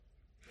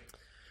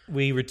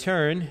we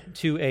return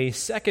to a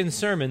second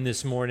sermon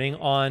this morning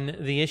on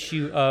the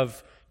issue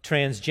of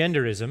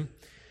transgenderism.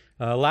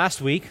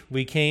 Last week,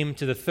 we came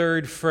to the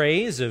third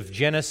phrase of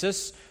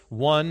Genesis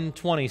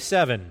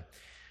 1:27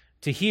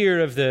 to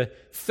hear of the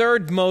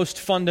third most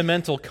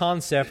fundamental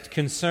concept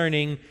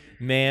concerning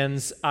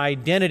man's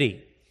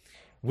identity,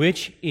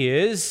 which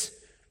is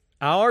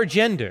our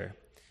gender.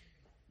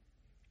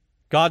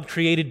 God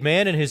created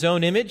man in his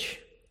own image.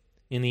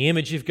 In the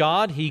image of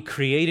God, he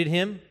created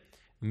him.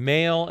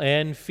 Male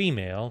and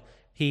female,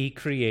 he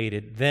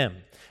created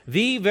them.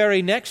 The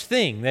very next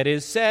thing that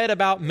is said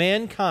about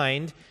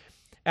mankind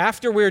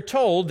after we're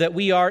told that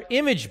we are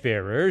image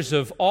bearers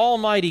of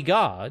Almighty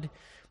God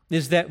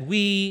is that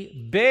we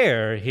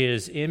bear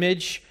his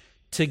image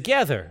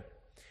together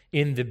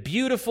in the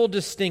beautiful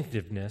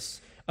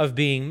distinctiveness of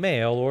being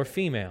male or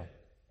female.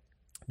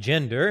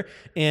 Gender,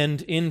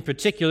 and in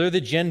particular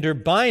the gender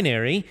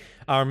binary,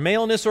 our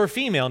maleness or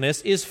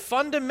femaleness, is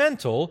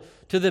fundamental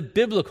to the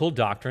biblical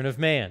doctrine of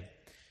man.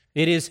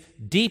 It is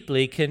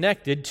deeply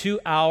connected to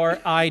our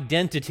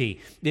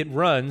identity. It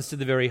runs to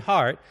the very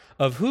heart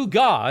of who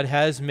God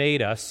has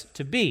made us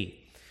to be.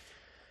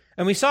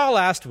 And we saw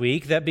last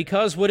week that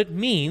because what it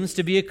means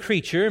to be a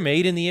creature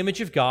made in the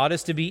image of God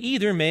is to be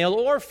either male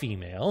or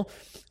female,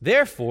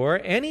 therefore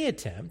any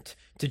attempt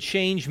to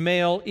change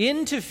male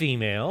into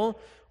female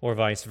or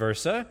vice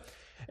versa,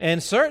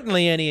 and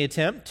certainly any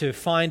attempt to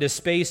find a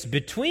space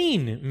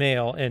between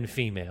male and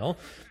female,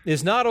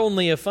 is not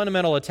only a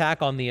fundamental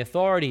attack on the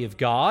authority of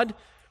God,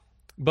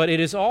 but it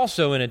is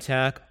also an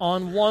attack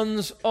on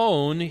one's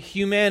own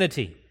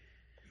humanity.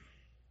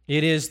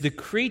 It is the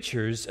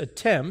creature's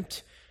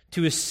attempt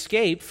to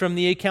escape from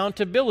the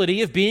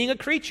accountability of being a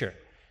creature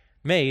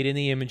made in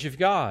the image of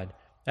God,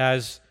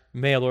 as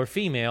male or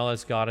female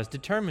as God has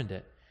determined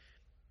it.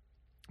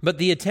 But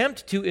the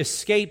attempt to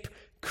escape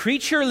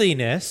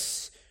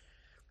creatureliness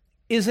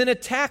is an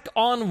attack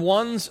on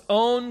one's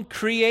own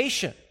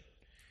creation.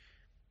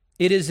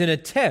 It is an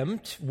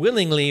attempt,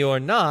 willingly or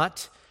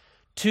not,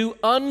 to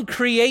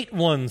uncreate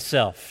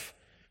oneself.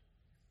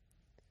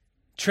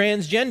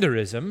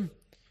 Transgenderism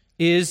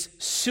is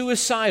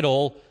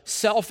suicidal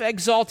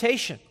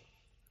self-exaltation.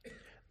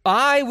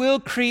 I will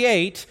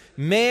create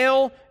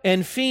male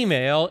and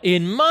female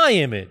in my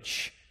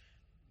image,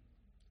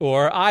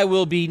 or I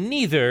will be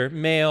neither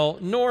male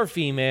nor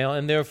female,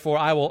 and therefore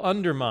I will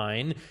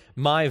undermine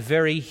my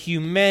very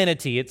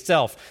humanity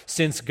itself,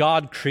 since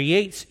God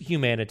creates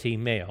humanity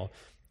male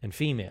and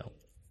female.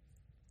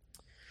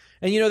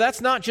 And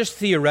that's not just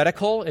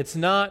theoretical, it's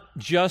not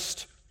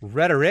just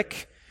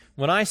rhetoric.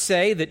 When I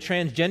say that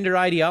transgender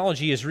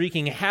ideology is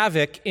wreaking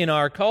havoc in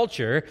our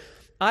culture,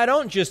 I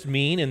don't just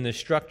mean in the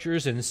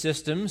structures and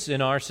systems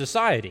in our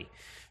society.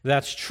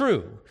 That's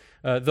true.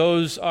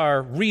 Those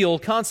are real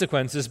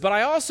consequences, but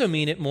I also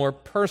mean it more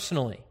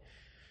personally.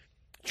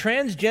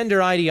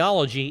 Transgender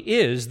ideology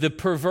is the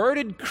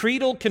perverted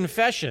creedal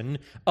confession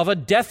of a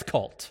death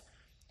cult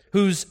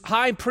whose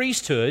high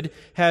priesthood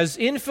has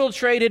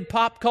infiltrated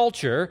pop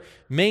culture,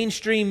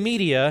 mainstream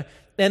media,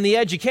 and the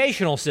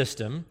educational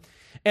system,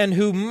 and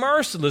who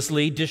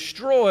mercilessly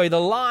destroy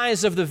the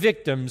lives of the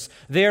victims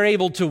they're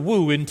able to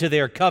woo into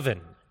their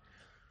coven.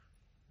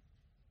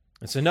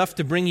 It's enough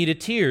to bring you to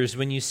tears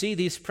when you see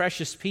these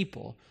precious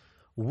people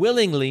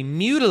willingly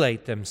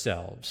mutilate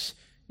themselves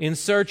in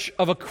search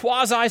of a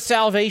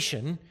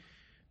quasi-salvation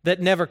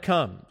that never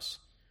comes.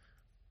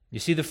 You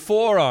see the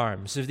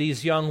forearms of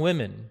these young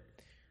women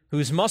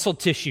whose muscle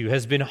tissue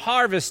has been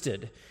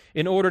harvested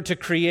in order to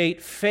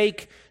create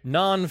fake,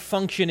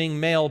 non-functioning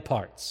male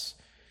parts.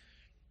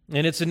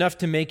 And it's enough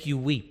to make you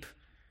weep.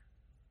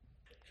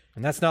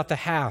 And that's not the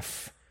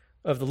half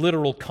of the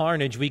literal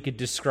carnage we could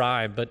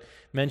describe, but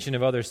mention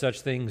of other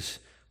such things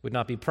would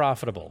not be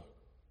profitable.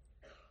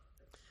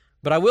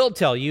 But I will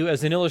tell you,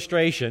 as an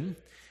illustration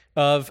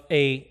of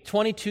a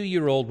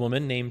 22-year-old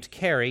woman named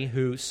Carrie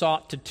who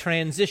sought to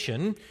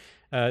transition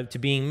to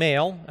being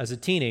male as a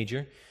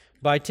teenager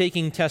by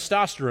taking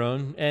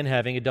testosterone and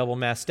having a double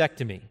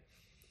mastectomy.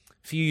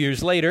 A few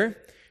years later,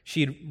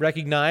 she'd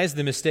recognized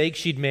the mistake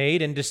she'd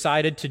made and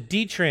decided to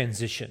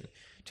detransition,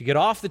 to get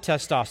off the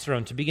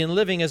testosterone, to begin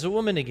living as a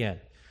woman again.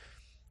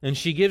 And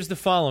she gives the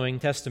following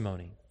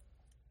testimony.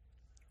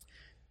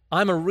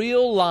 I'm a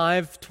real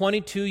live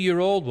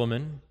 22-year-old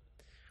woman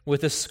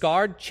with a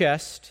scarred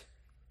chest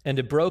and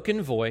a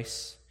broken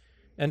voice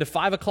and a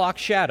 5 o'clock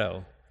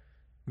shadow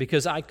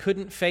because I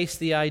couldn't face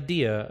the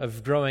idea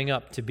of growing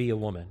up to be a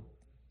woman.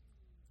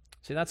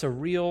 See, that's a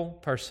real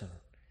person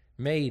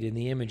made in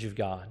the image of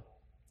God.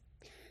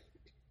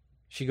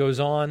 She goes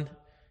on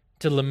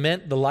to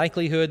lament the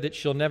likelihood that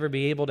she'll never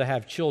be able to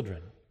have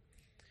children.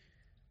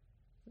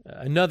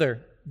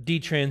 Another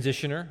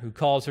detransitioner who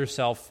calls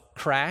herself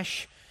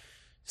Crash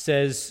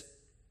says,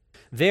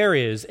 there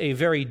is a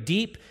very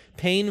deep,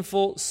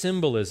 painful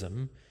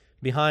symbolism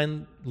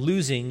behind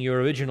losing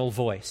your original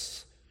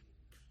voice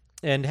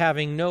and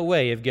having no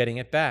way of getting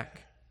it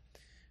back.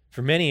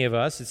 For many of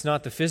us, it's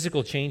not the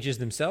physical changes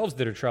themselves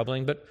that are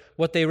troubling, but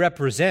what they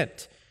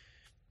represent.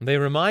 They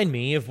remind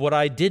me of what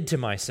I did to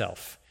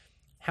myself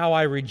how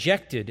I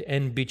rejected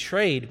and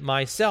betrayed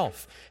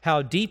myself,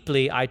 how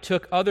deeply I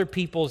took other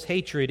people's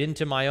hatred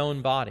into my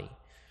own body.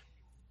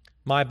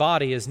 My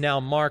body is now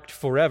marked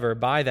forever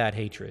by that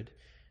hatred,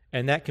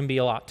 and that can be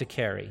a lot to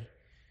carry.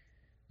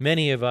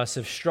 Many of us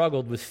have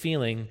struggled with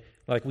feeling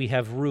like we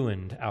have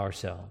ruined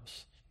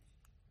ourselves.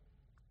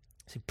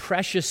 See,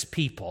 precious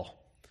people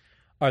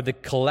are the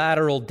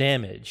collateral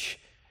damage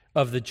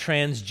of the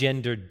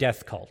transgender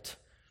death cult.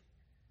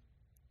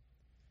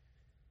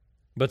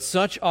 But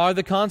such are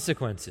the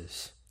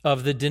consequences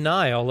of the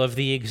denial of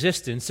the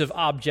existence of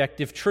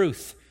objective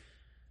truth,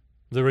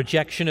 the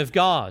rejection of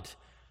God,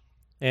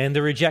 and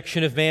the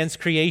rejection of man's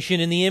creation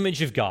in the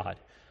image of God.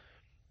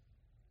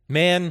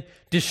 Man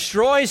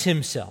destroys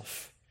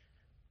himself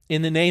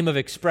in the name of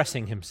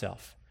expressing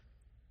himself.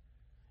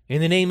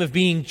 In the name of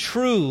being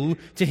true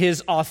to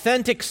his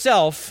authentic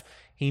self,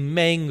 he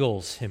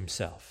mangles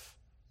himself.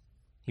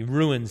 He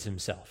ruins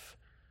himself.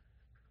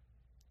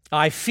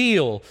 I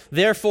feel,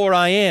 therefore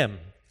I am,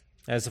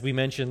 as we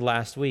mentioned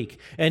last week.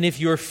 And if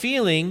your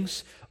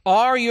feelings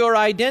are your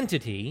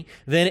identity,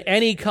 then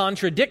any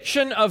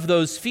contradiction of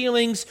those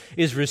feelings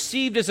is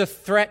received as a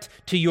threat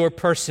to your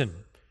person,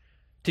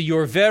 to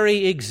your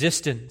very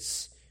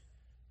existence.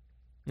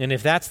 And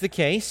if that's the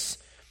case,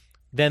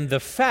 then the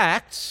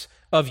facts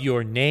of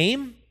your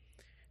name,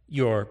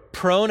 your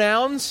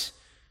pronouns,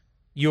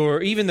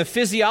 even the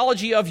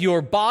physiology of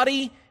your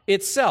body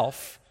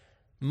itself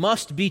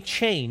must be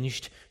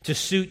changed to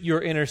suit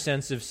your inner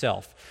sense of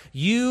self.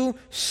 You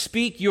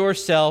speak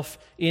yourself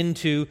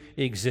into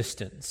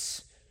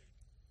existence.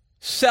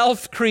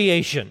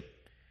 Self-creation,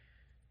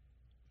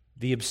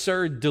 the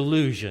absurd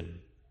delusion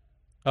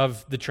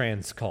of the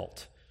trans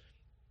cult.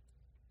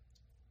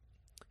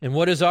 And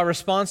what is our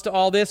response to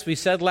all this? We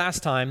said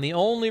last time, the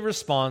only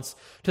response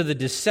to the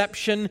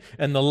deception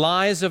and the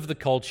lies of the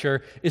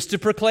culture is to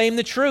proclaim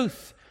the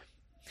truth.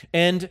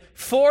 And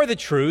for the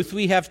truth,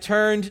 we have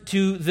turned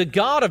to the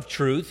God of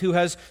truth, who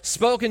has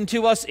spoken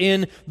to us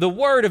in the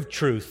Word of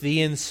truth,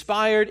 the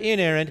inspired,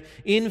 inerrant,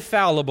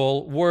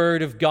 infallible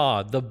Word of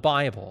God, the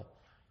Bible.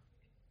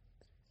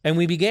 And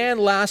we began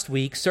last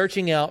week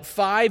searching out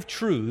 5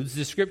 truths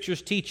the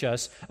Scriptures teach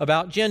us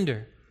about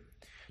gender.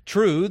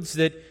 Truths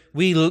that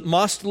we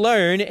must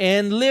learn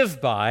and live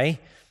by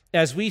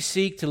as we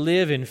seek to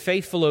live in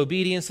faithful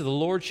obedience to the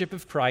Lordship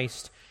of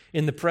Christ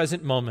in the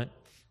present moment,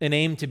 and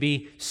aim to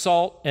be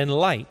salt and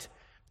light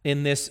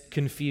in this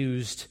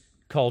confused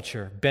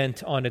culture,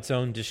 bent on its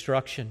own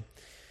destruction.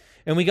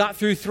 And we got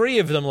through 3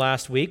 of them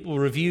last week. We'll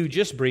review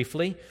just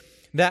briefly.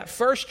 That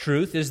first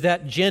truth is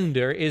that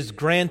gender is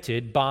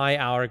granted by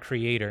our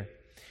Creator.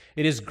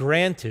 It is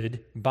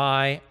granted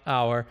by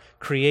our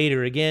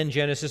Creator. Again,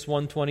 Genesis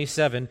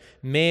 1:27,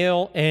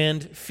 male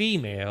and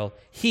female,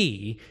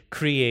 He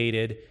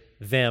created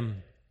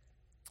them.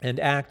 And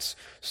Acts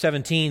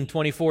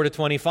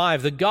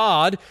 17:24-25, the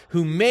God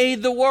who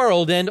made the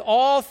world and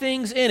all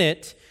things in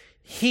it,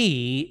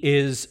 He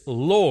is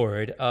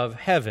Lord of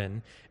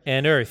heaven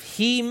and earth.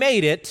 He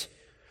made it,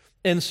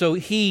 and so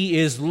He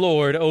is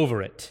Lord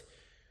over it.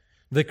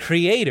 The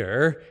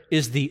Creator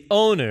is the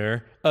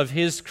owner of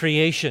His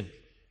creation,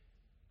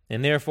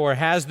 and therefore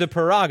has the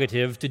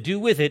prerogative to do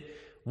with it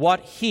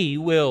what He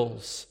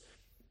wills.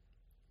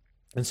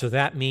 And so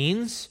that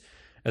means,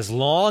 as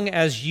long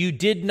as you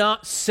did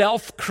not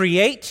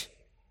self-create,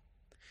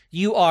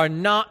 you are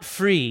not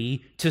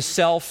free to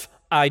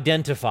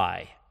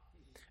self-identify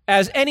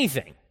as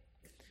anything,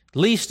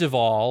 least of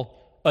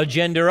all a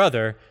gender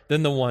other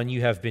than the one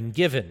you have been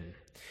given.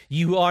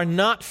 You are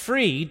not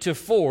free to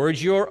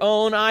forge your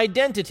own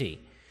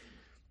identity.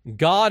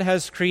 God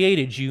has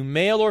created you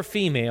male or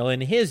female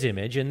in His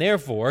image, and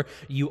therefore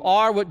you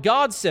are what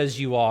God says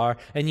you are,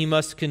 and you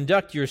must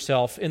conduct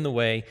yourself in the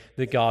way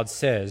that God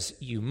says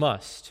you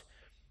must.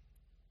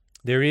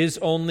 There is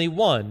only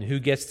one who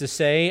gets to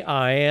say,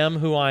 I am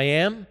who I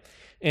am,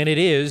 and it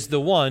is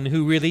the one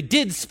who really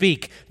did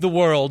speak the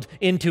world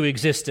into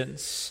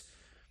existence.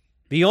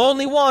 The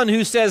only one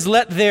who says,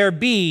 let there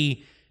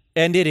be,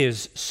 and it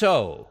is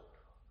so.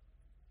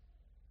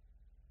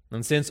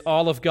 And since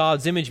all of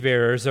God's image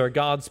bearers are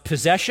God's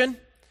possession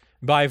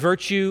by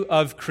virtue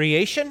of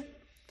creation,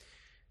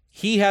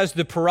 He has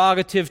the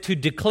prerogative to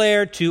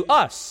declare to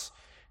us,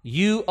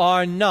 you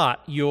are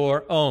not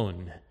your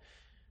own.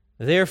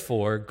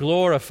 Therefore,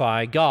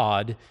 glorify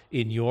God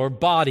in your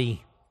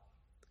body.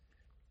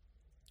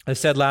 I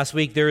said last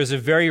week, there is a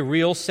very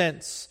real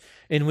sense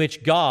in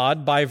which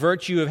God, by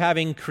virtue of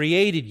having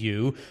created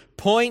you,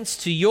 points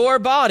to your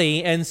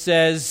body and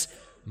says,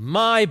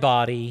 my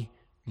body,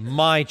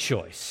 my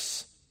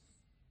choice.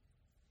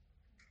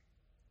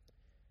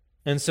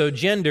 And so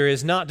gender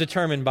is not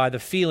determined by the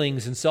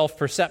feelings and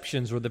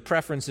self-perceptions or the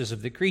preferences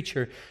of the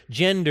creature.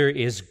 Gender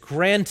is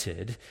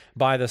granted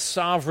by the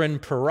sovereign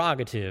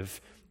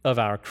prerogative of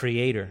our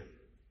Creator.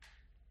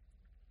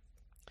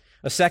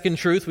 A second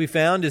truth we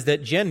found is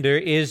that gender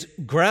is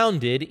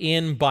grounded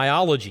in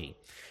biology.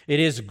 It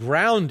is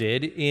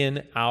grounded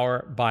in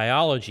our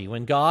biology.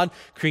 When God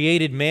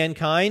created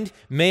mankind,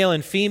 male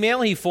and female,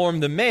 he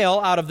formed the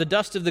male out of the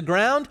dust of the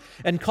ground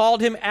and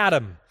called him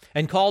Adam,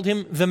 and called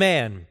him the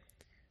man.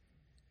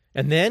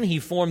 And then he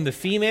formed the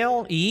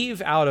female, Eve,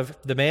 out of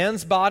the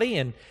man's body,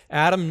 and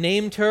Adam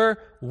named her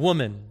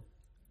woman.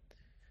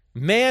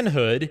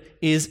 Manhood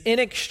is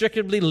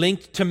inextricably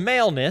linked to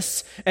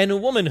maleness,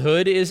 and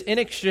womanhood is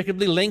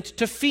inextricably linked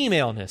to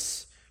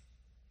femaleness.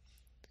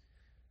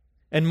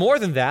 And more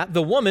than that,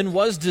 the woman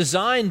was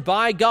designed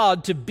by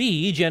God to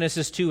be,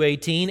 Genesis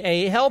 2:18,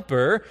 a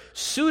helper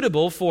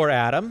suitable for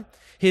Adam,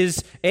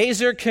 his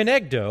ezer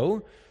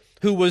kenegdo,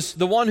 who was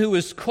the one who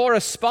was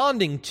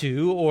corresponding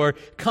to or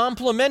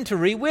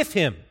complementary with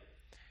him,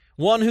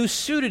 one who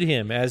suited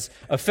him as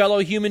a fellow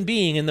human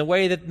being in the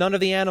way that none of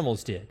the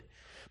animals did,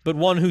 but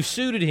one who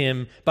suited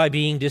him by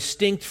being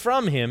distinct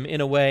from him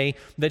in a way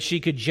that she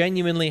could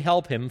genuinely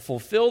help him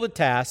fulfill the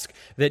task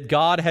that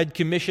God had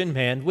commissioned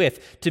man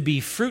with, to be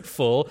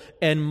fruitful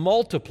and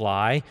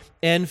multiply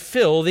and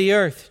fill the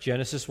earth,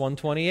 Genesis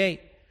 1:28.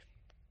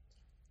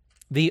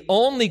 The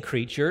only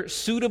creature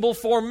suitable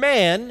for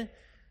man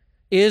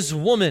is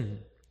woman,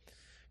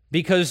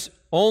 because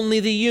only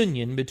the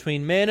union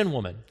between man and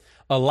woman,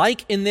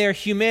 alike in their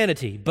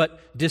humanity,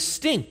 but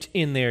distinct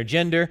in their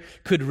gender,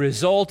 could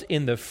result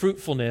in the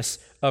fruitfulness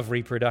of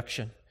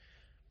reproduction.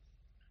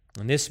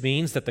 And this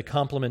means that the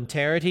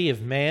complementarity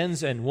of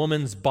man's and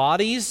woman's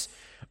bodies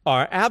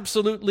are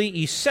absolutely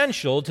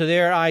essential to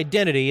their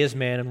identity as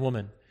man and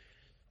woman.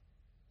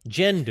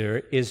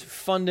 Gender is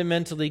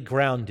fundamentally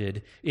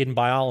grounded in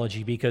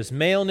biology because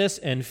maleness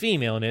and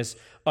femaleness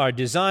are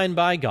designed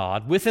by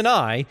God with an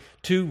eye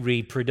to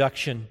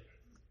reproduction.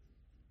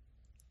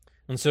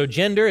 And so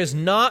gender is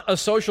not a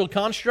social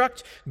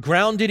construct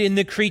grounded in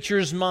the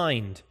creature's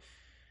mind.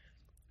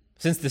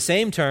 Since the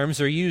same terms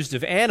are used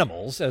of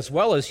animals as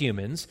well as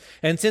humans,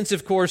 and since,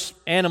 of course,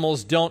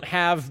 animals don't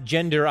have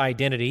gender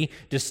identity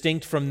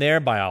distinct from their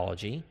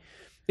biology,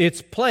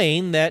 it's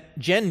plain that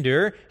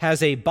gender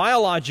has a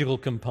biological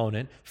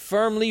component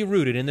firmly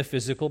rooted in the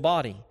physical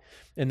body.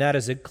 And that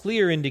is a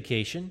clear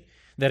indication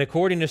that,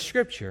 according to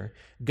Scripture,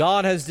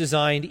 God has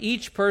designed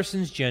each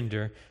person's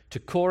gender to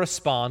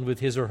correspond with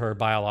his or her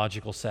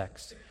biological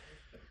sex.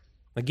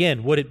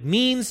 Again, what it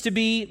means to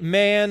be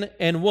man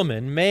and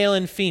woman, male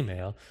and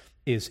female,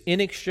 is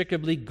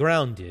inextricably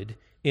grounded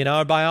in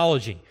our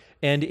biology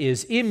and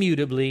is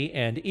immutably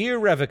and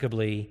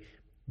irrevocably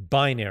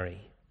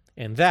binary,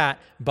 and that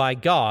by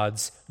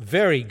God's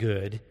very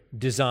good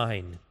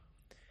design.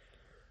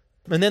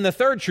 And then the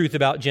third truth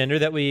about gender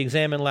that we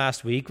examined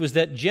last week was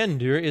that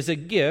gender is a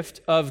gift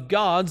of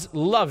God's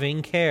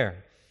loving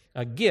care.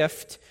 A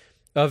gift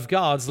of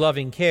God's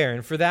loving care.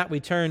 And for that we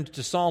turned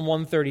to Psalm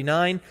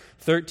 139,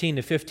 13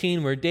 to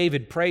 15, where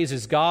David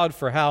praises God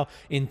for how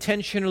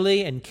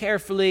intentionally and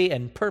carefully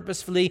and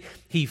purposefully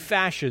he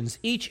fashions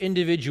each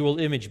individual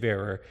image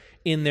bearer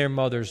in their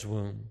mother's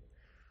womb.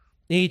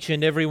 Each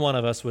and every one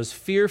of us was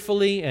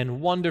fearfully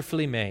and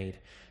wonderfully made,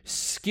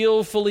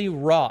 skillfully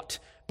wrought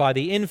by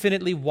the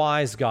infinitely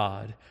wise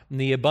God and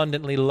the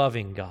abundantly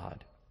loving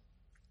God.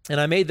 And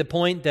I made the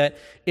point that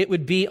it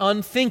would be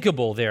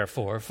unthinkable,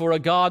 therefore, for a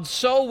God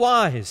so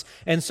wise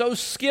and so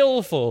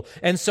skillful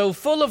and so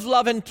full of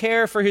love and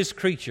care for his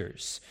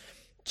creatures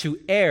to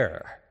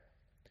err,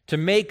 to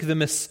make the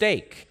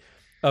mistake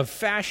of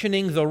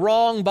fashioning the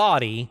wrong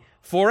body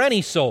for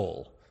any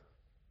soul.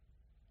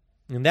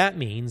 And that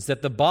means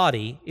that the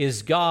body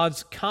is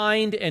God's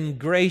kind and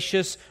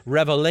gracious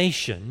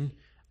revelation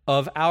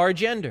of our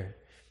gender.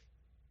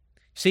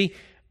 See,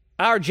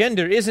 our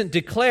gender isn't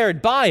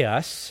declared by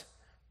us.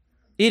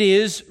 It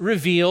is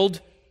revealed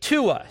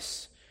to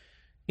us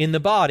in the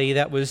body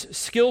that was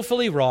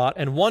skillfully wrought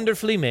and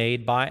wonderfully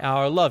made by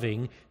our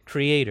loving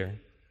Creator.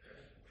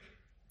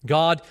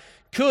 God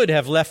could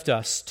have left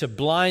us to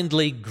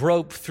blindly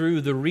grope through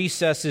the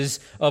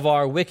recesses of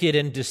our wicked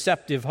and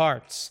deceptive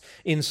hearts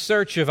in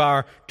search of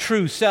our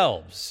true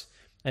selves,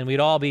 and we'd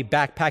all be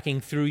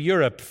backpacking through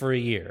Europe for a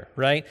year,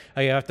 right?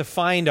 You have to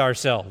find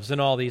ourselves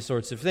and all these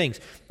sorts of things.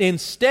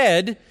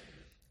 Instead,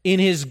 in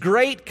his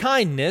great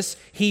kindness,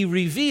 he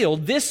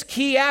revealed this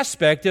key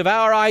aspect of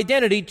our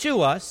identity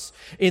to us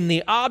in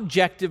the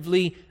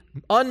objectively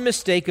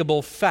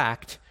unmistakable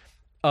fact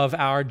of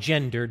our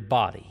gendered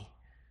body.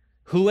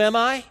 Who am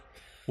I?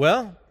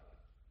 Well,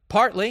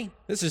 partly,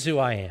 this is who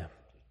I am.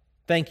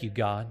 Thank you,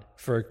 God,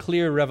 for a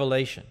clear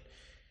revelation.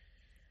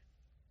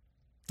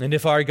 And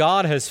if our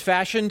God has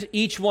fashioned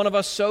each one of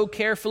us so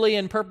carefully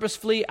and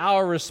purposefully,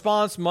 our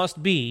response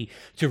must be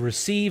to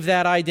receive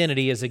that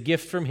identity as a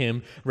gift from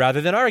him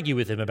rather than argue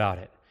with him about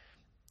it.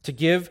 To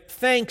give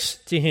thanks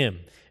to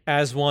him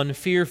as one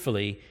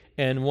fearfully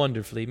and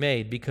wonderfully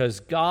made, because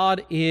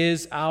God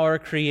is our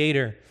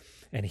Creator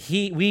and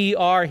we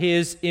are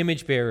his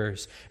image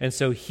bearers. And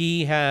so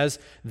he has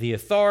the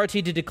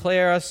authority to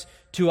declare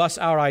to us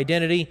our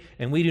identity,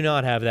 and we do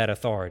not have that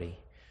authority.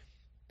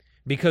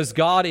 Because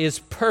God is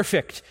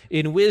perfect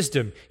in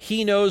wisdom,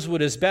 he knows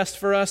what is best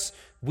for us.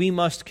 We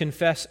must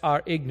confess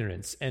our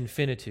ignorance and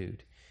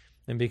finitude.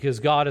 And because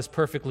God is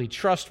perfectly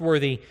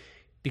trustworthy,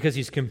 because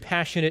He's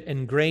compassionate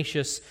and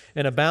gracious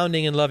and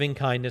abounding in loving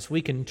kindness,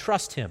 we can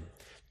trust Him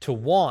to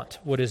want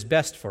what is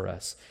best for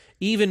us,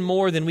 even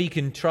more than we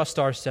can trust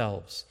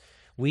ourselves,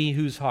 we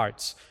whose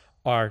hearts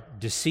are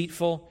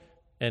deceitful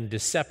and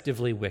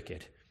deceptively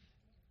wicked.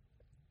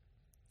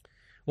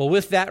 Well,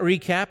 with that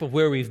recap of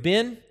where we've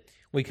been,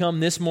 we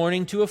come this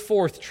morning to a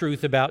fourth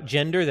truth about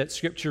gender that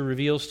Scripture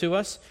reveals to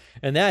us,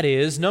 and that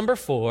is, number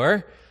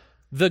 4,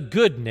 the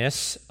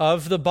goodness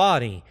of the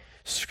body.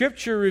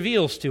 Scripture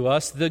reveals to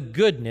us the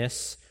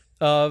goodness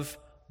of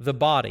the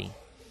body.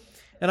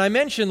 And I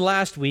mentioned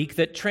last week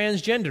that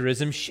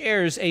transgenderism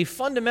shares a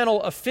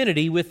fundamental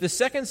affinity with the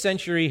 2nd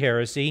century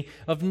heresy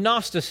of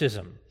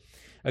Gnosticism,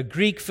 a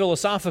Greek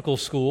philosophical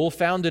school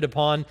founded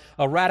upon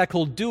a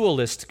radical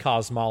dualist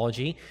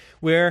cosmology,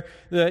 where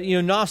the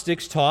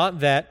Gnostics taught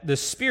that the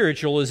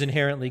spiritual is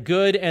inherently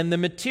good and the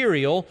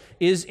material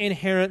is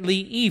inherently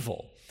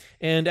evil.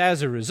 And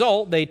as a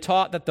result, they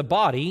taught that the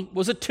body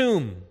was a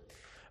tomb,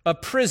 a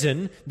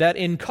prison that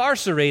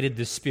incarcerated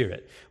the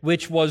spirit,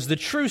 which was the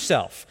true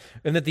self,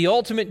 and that the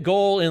ultimate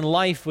goal in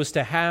life was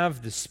to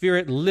have the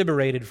spirit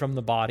liberated from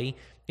the body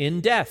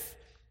in death.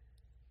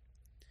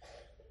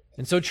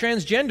 And so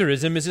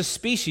transgenderism is a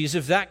species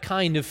of that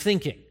kind of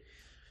thinking.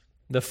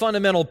 The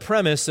fundamental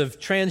premise of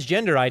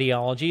transgender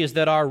ideology is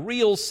that our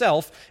real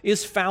self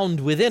is found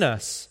within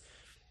us.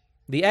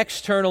 The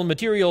external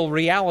material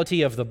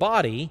reality of the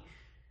body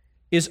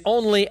is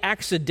only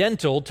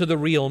accidental to the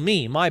real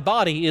me. My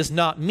body is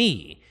not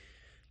me.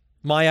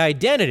 My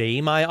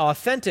identity, my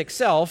authentic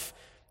self,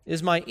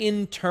 is my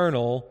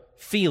internal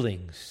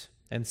feelings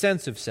and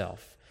sense of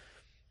self.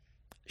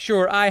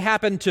 Sure, I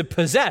happen to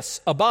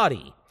possess a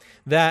body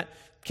that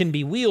can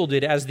be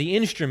wielded as the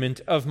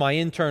instrument of my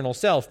internal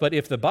self. But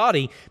if the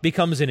body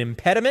becomes an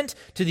impediment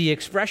to the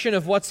expression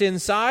of what's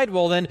inside,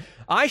 well, then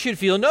I should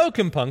feel no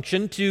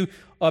compunction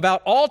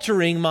about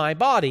altering my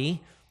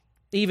body,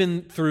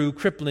 even through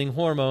crippling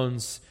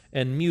hormones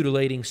and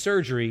mutilating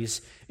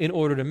surgeries, in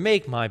order to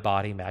make my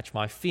body match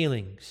my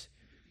feelings.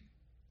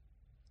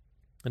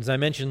 As I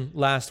mentioned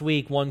last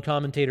week, one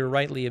commentator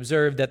rightly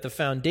observed that the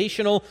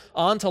foundational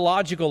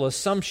ontological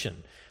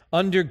assumption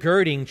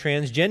undergirding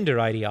transgender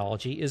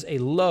ideology is a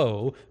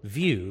low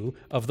view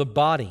of the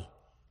body.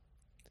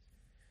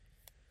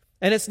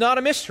 And it's not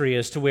a mystery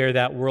as to where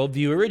that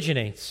worldview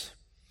originates.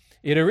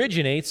 It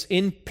originates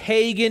in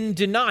pagan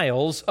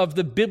denials of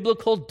the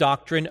biblical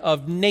doctrine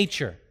of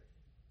nature,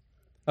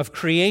 of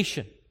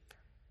creation.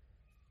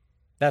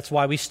 That's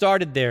why we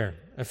started there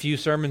a few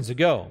sermons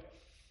ago.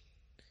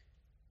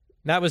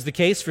 That was the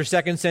case for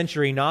 2nd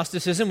century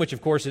Gnosticism, which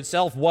of course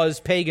itself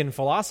was pagan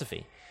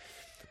philosophy.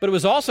 But it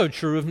was also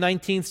true of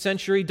 19th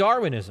century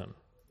Darwinism.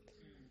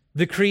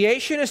 The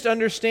creationist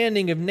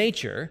understanding of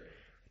nature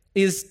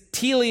is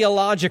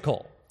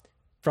teleological,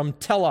 from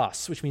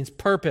telos, which means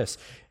purpose.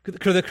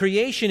 The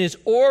creation is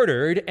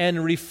ordered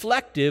and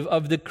reflective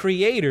of the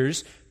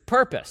Creator's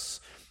purpose.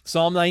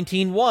 Psalm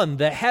 19:1,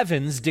 the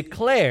heavens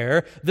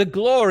declare the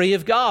glory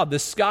of God. The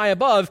sky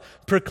above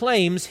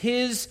proclaims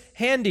His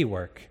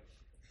handiwork.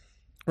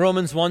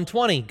 Romans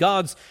 1:20,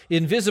 God's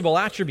invisible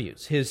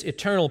attributes, His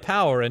eternal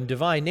power and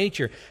divine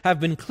nature, have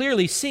been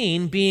clearly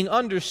seen, being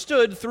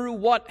understood through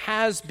what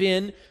has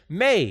been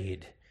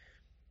made.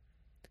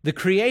 The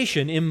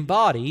creation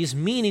embodies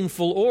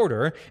meaningful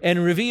order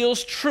and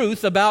reveals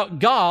truth about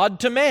God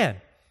to man.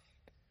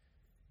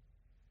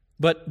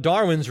 But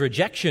Darwin's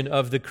rejection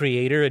of the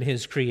Creator and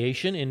His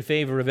creation in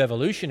favor of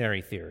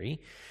evolutionary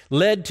theory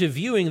led to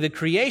viewing the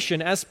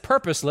creation as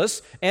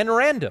purposeless and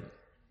random.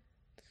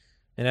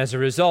 And as a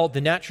result,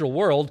 the natural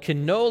world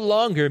can no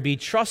longer be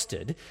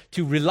trusted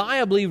to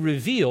reliably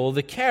reveal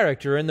the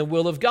character and the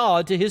will of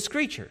God to His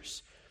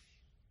creatures.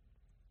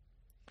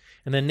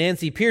 And then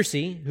Nancy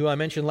Pearcey, who I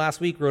mentioned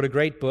last week, wrote a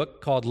great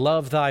book called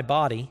Love Thy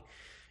Body,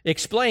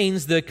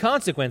 explains the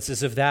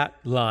consequences of that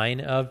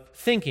line of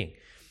thinking.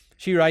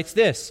 She writes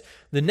this: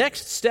 the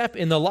next step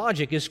in the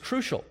logic is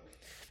crucial.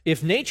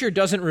 If nature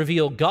doesn't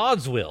reveal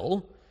God's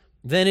will,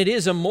 then it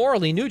is a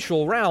morally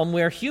neutral realm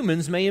where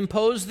humans may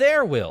impose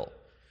their will.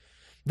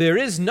 There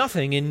is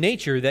nothing in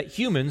nature that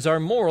humans are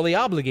morally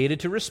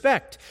obligated to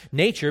respect.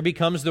 Nature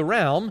becomes the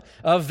realm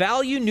of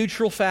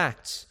value-neutral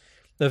facts,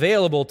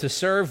 available to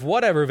serve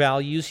whatever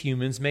values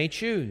humans may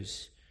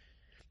choose.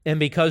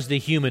 And because the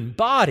human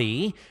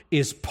body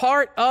is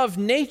part of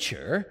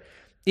nature,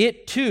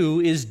 it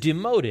too is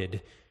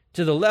demoted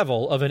to the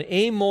level of an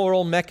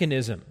amoral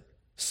mechanism,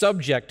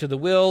 subject to the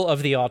will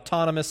of the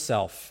autonomous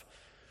self.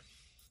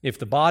 If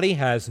the body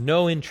has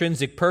no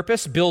intrinsic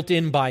purpose built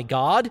in by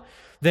God,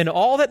 then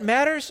all that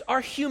matters are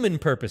human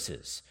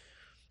purposes.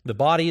 The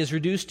body is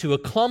reduced to a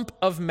clump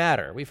of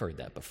matter. We've heard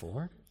that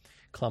before.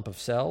 Clump of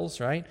cells,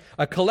 right?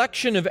 A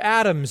collection of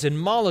atoms and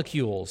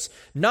molecules,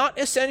 not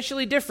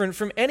essentially different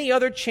from any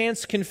other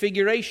chance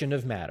configuration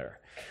of matter.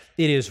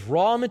 It is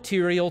raw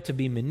material to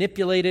be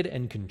manipulated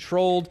and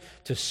controlled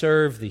to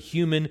serve the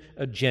human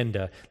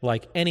agenda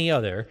like any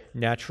other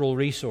natural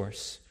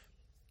resource.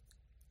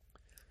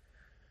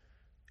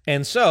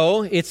 And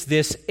so it's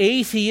this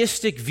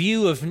atheistic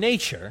view of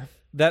nature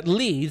that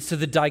leads to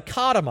the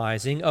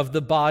dichotomizing of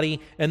the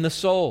body and the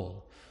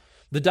soul,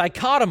 the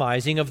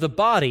dichotomizing of the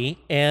body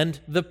and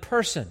the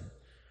person.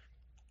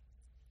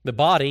 The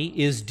body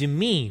is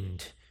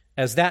demeaned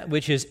as that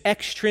which is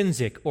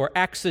extrinsic or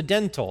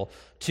accidental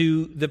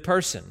to the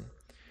person,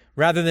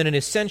 rather than an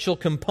essential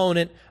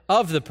component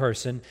of the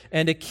person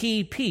and a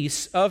key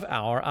piece of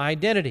our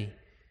identity.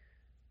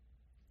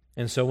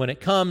 And so when it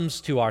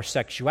comes to our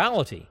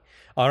sexuality,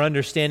 our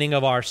understanding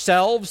of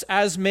ourselves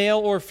as male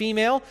or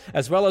female,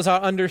 as well as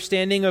our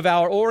understanding of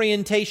our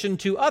orientation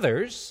to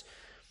others,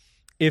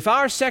 if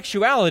our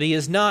sexuality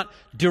is not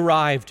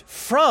derived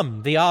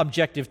from the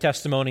objective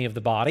testimony of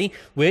the body,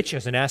 which,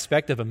 as an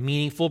aspect of a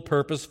meaningful,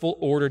 purposeful,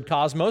 ordered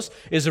cosmos,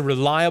 is a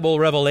reliable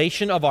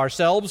revelation of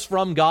ourselves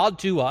from God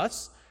to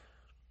us,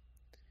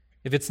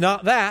 if it's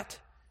not that,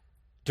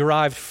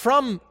 derived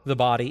from the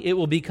body, it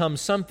will become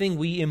something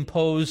we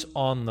impose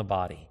on the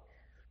body.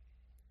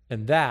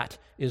 And that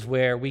is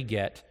where we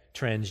get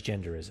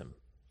transgenderism.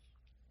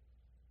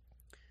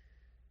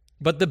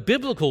 But the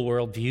biblical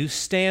worldview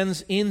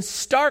stands in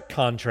stark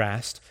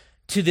contrast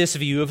to this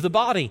view of the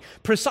body,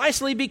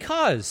 precisely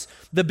because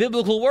the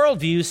biblical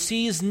worldview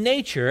sees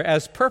nature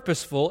as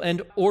purposeful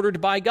and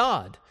ordered by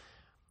God,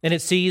 and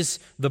it sees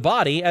the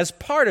body as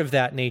part of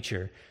that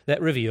nature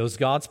that reveals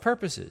God's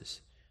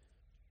purposes.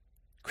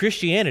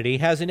 Christianity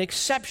has an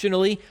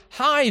exceptionally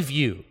high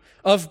view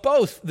of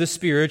both the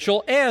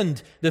spiritual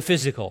and the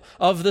physical,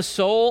 of the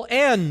soul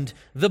and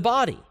the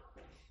body.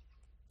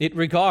 It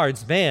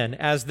regards man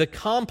as the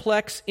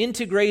complex,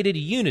 integrated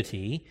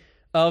unity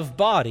of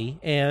body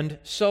and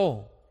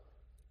soul.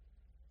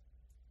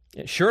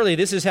 Surely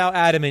this is how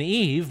Adam and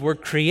Eve were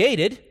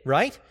created,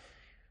 right?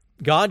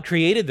 God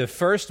created the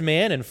first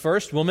man and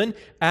first woman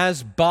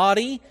as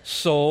body,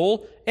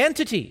 soul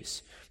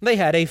entities. They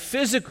had a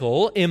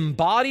physical,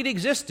 embodied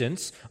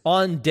existence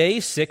on day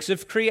 6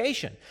 of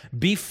creation,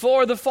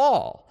 before the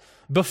fall,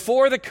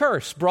 before the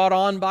curse brought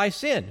on by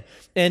sin.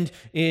 And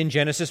in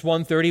Genesis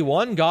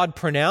 1:31, God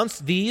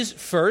pronounced these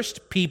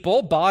first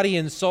people, body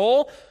and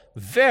soul,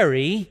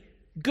 very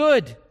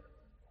good.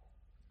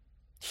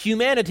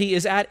 Humanity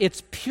is at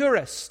its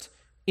purest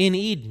in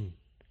Eden,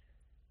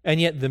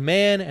 and yet the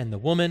man and the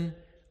woman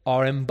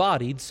are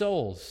embodied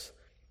souls.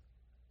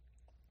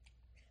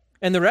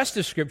 And the rest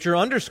of Scripture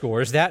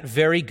underscores that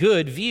very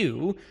good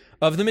view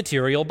of the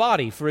material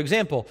body. For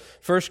example,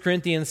 1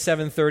 Corinthians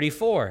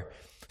 7:34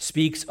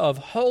 speaks of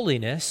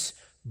holiness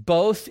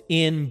both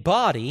in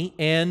body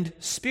and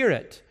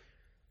spirit,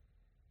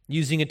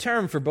 using a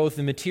term for both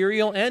the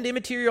material and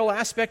immaterial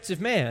aspects of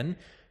man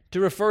to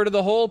refer to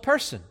the whole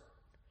person.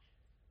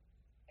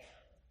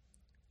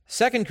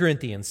 2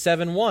 Corinthians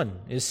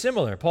 7:1 is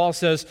similar. Paul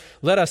says,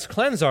 "Let us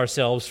cleanse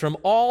ourselves from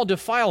all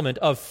defilement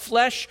of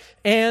flesh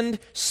and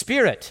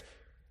spirit,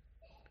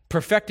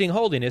 perfecting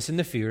holiness in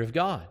the fear of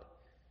God."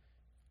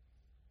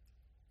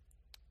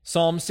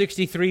 Psalm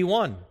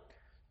 63:1,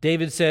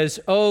 David says,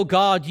 "O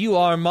God, you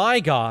are my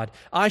God.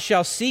 I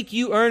shall seek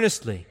you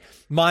earnestly.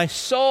 My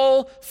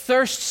soul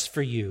thirsts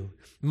for you.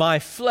 My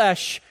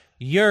flesh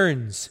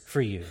yearns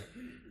for you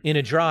in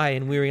a dry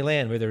and weary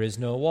land where there is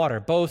no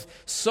water." Both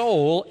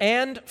soul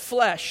and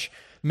flesh,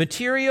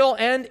 material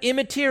and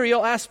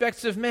immaterial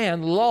aspects of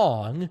man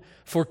long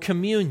for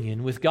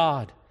communion with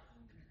God.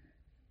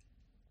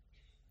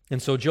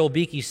 And so Joel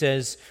Beeke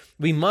says,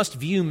 we must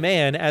view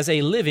man as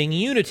a living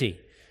unity.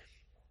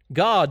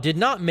 God did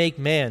not make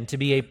man to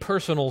be a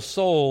personal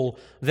soul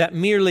that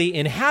merely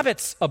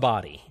inhabits a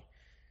body,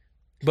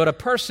 but a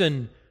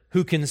person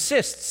who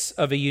consists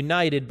of a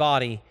united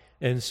body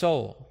and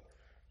soul.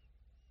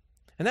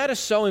 And that is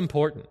so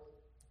important.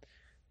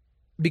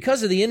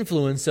 Because of the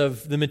influence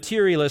of the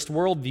materialist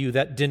worldview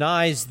that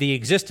denies the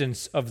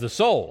existence of the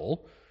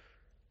soul,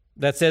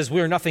 that says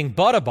we're nothing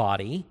but a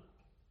body,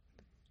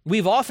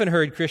 we've often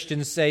heard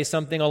Christians say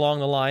something along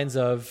the lines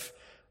of,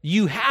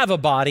 you have a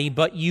body,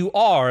 but you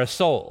are a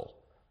soul.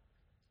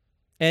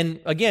 And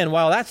again,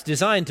 while that's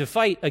designed to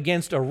fight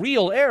against a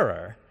real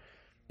error,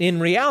 in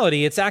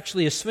reality, it's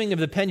actually a swing of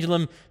the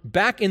pendulum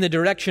back in the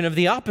direction of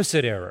the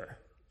opposite error.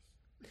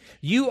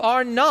 You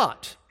are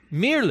not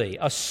merely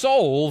a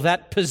soul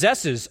that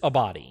possesses a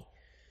body.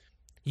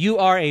 You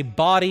are a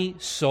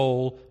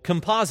body-soul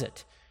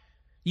composite.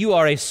 You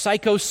are a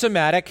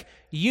psychosomatic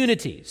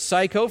unity.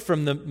 Psycho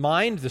from the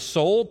mind, the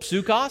soul,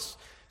 psychos,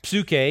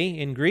 psyche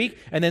in Greek,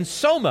 and then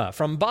soma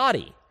from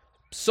body.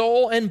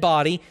 Soul and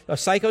body, a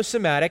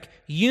psychosomatic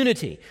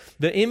unity.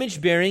 The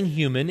image-bearing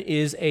human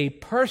is a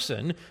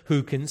person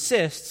who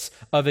consists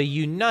of a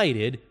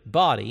united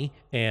body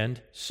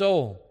and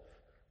soul.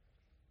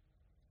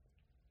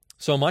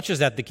 So much is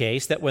that the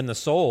case that when the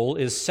soul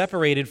is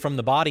separated from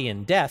the body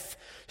in death,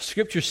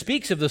 Scripture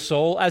speaks of the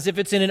soul as if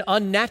it's in an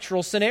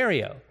unnatural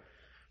scenario.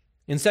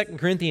 In 2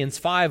 Corinthians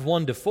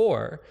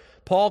 5:1-4,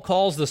 Paul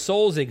calls the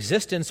soul's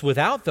existence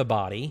without the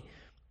body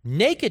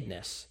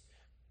nakedness.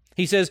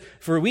 He says,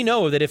 "For we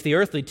know that if the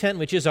earthly tent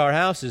which is our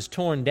house is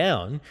torn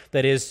down,"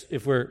 that is,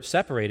 if we're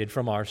separated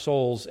from our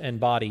souls and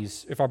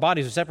bodies, if our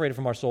bodies are separated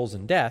from our souls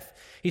in death,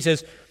 he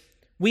says,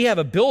 "we have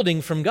a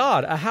building from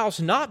God, a house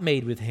not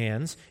made with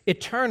hands,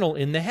 eternal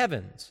in the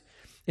heavens."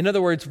 In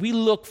other words, we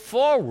look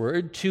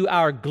forward to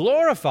our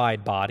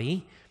glorified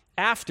body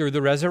after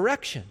the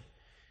resurrection.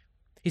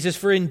 He says,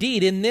 "For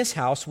indeed in this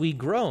house we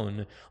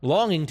groan,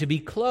 longing to be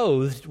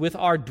clothed with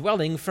our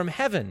dwelling from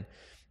heaven,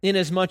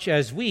 inasmuch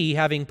as we,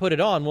 having put it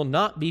on, will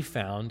not be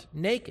found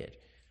naked."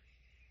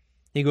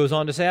 He goes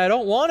on to say, "I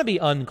don't want to be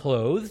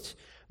unclothed,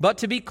 but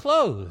to be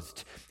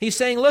clothed." He's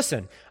saying,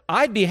 listen,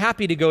 I'd be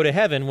happy to go to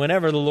heaven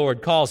whenever the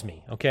Lord calls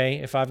me, okay?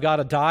 If I've got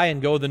to die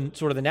and go the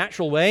sort of the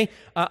natural way,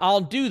 I'll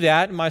do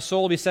that, and my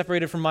soul will be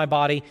separated from my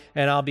body,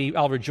 and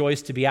I'll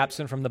rejoice to be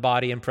absent from the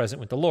body and present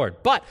with the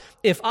Lord. But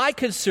if I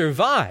could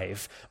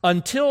survive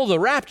until the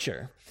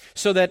rapture,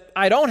 so that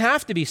I don't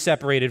have to be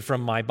separated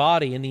from my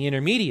body in the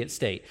intermediate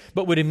state,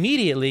 but would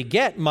immediately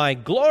get my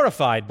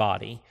glorified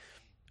body,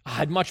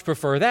 I'd much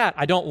prefer that.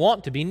 I don't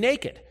want to be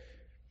naked.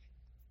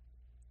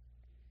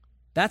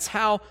 That's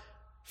how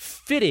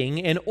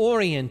fitting and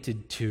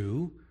oriented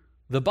to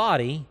the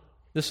body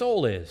the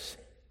soul is.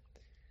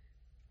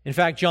 In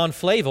fact, John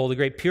Flavel, the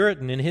great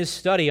Puritan, in his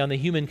study on the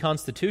human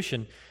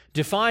constitution,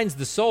 defines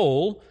the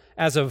soul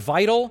as a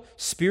vital,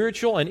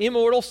 spiritual, and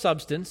immortal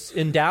substance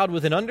endowed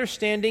with an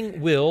understanding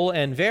will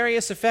and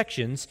various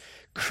affections,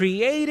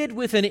 created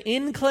with an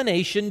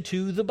inclination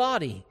to the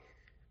body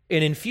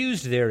and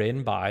infused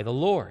therein by the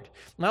Lord.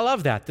 And I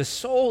love that. The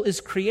soul is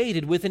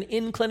created with an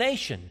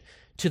inclination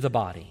to the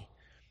body.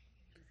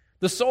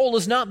 The soul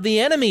is not the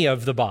enemy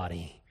of the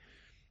body,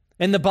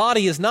 and the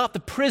body is not the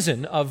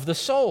prison of the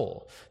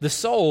soul. The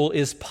soul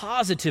is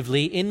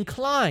positively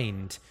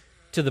inclined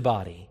to the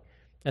body,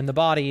 and the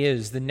body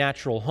is the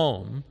natural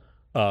home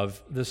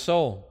of the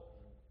soul.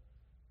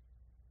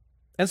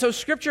 And so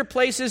Scripture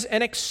places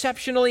an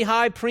exceptionally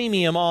high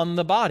premium on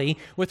the body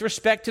with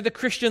respect to the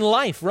Christian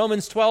life.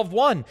 Romans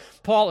 12:1,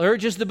 Paul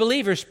urges the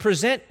believers,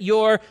 present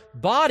your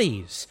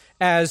bodies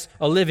as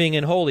a living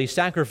and holy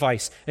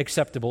sacrifice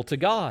acceptable to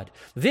God.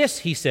 This,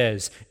 he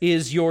says,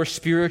 is your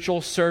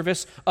spiritual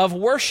service of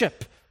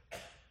worship. You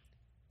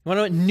want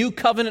to know what new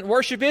covenant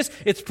worship is?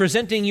 It's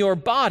presenting your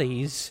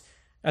bodies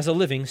as a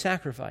living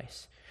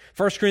sacrifice.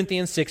 1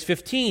 Corinthians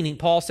 6:15,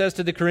 Paul says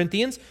to the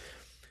Corinthians,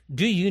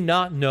 "Do you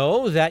not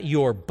know that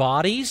your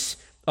bodies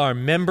are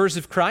members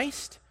of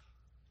Christ?"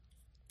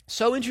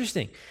 So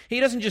interesting. He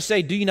doesn't just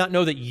say, "Do you not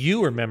know that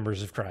you are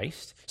members of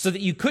Christ?" so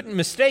that you couldn't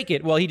mistake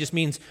it. Well, he just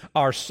means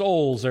our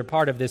souls are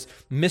part of this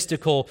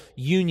mystical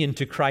union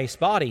to Christ's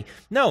body.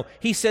 No,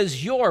 he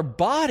says your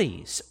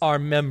bodies are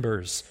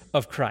members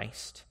of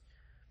Christ.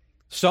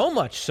 So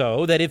much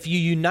so that if you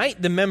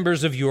unite the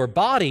members of your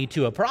body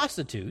to a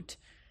prostitute,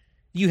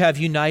 you have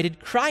united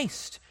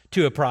Christ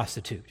to a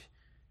prostitute.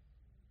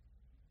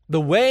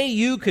 The way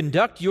you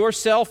conduct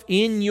yourself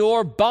in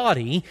your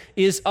body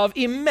is of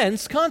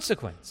immense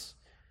consequence.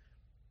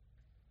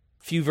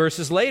 A few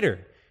verses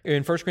later,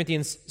 in 1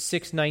 Corinthians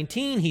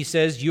 6:19, he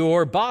says,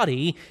 your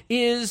body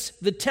is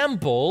the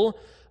temple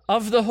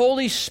of the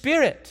Holy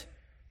Spirit.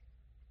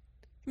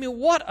 I mean,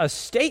 what a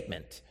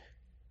statement.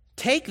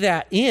 Take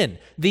that in.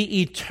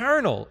 The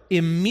eternal,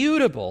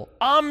 immutable,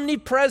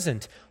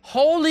 omnipresent,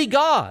 holy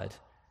God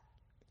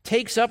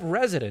takes up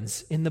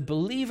residence in the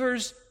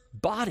believer's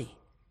body.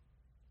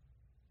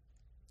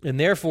 And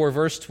therefore,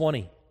 verse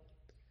 20,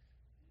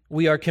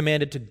 we are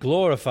commanded to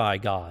glorify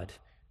God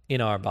in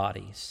our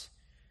bodies.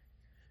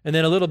 And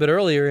then a little bit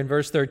earlier in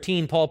verse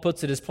 13, Paul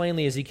puts it as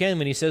plainly as he can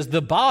when he says,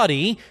 the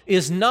body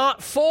is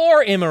not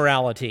for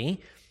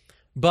immorality,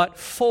 but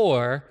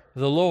for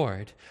the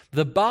Lord.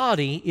 The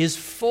body is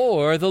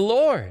for the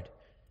Lord.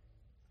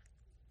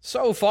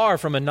 So far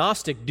from a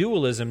Gnostic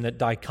dualism that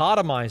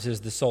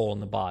dichotomizes the soul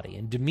and the body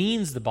and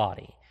demeans the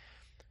body,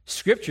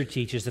 Scripture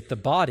teaches that the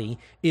body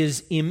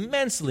is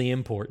immensely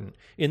important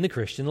in the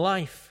Christian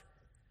life.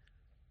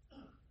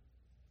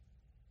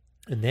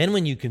 And then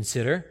when you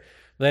consider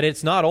that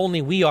it's not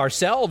only we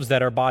ourselves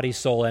that are body,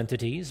 soul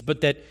entities,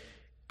 but that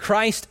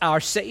Christ, our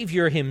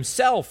Savior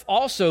himself,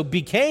 also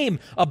became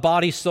a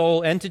body,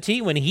 soul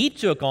entity when he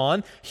took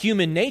on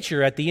human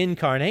nature at the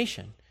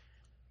incarnation,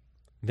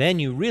 then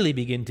you really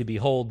begin to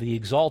behold the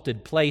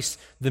exalted place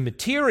the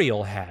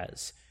material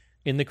has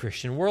in the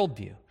Christian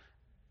worldview.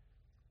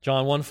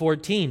 John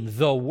 1:14,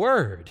 the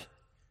Word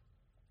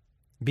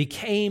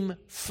became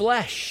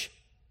flesh.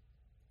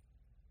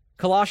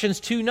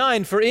 Colossians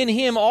 2:9, for in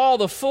him all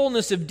the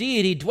fullness of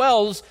deity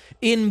dwells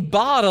in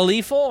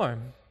bodily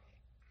form.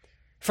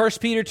 1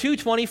 Peter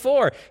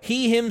 2:24,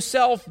 he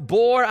himself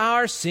bore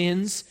our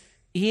sins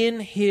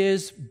in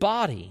his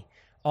body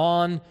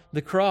on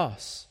the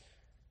cross.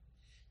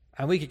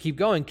 And we could keep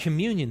going.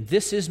 Communion,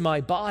 this is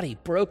my body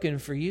broken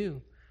for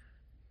you.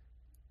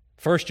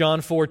 1 John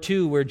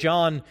 4:2, where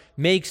John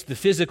makes the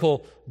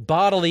physical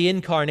bodily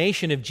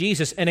incarnation of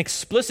Jesus an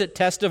explicit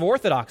test of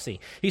orthodoxy.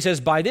 He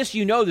says, "By this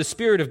you know the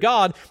Spirit of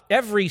God.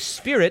 Every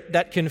spirit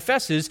that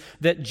confesses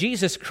that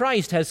Jesus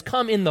Christ has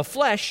come in the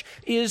flesh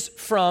is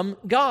from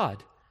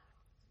God."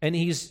 And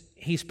he's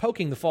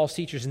poking the false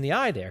teachers in the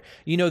eye there.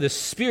 You know the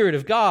Spirit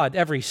of God,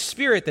 every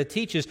spirit that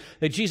teaches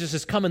that Jesus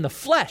has come in the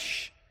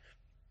flesh.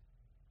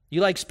 You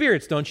like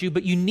spirits, don't you?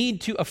 But you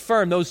need to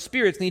affirm, those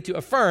spirits need to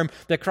affirm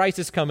that Christ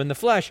has come in the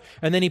flesh.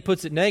 And then he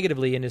puts it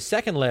negatively in his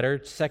second letter,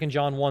 2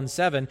 John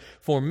 1:7,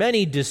 "For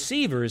many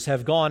deceivers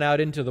have gone out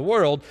into the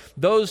world,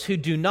 those who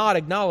do not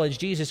acknowledge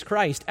Jesus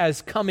Christ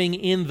as coming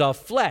in the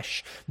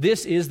flesh."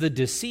 This is the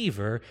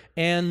deceiver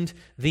and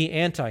the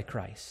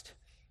Antichrist.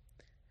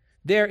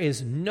 There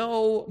is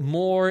no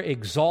more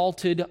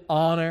exalted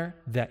honor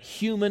that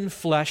human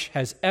flesh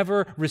has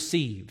ever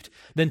received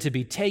than to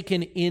be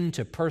taken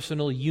into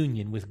personal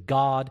union with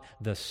God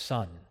the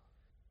Son.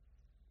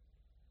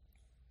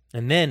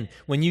 And then,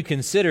 when you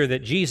consider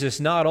that Jesus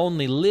not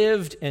only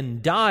lived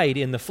and died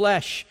in the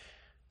flesh,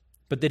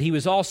 but that he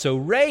was also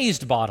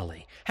raised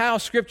bodily, how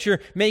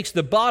Scripture makes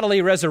the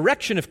bodily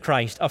resurrection of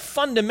Christ a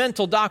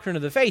fundamental doctrine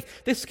of the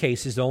faith, this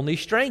case is only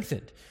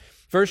strengthened.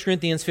 1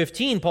 Corinthians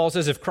 15, Paul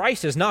says, "If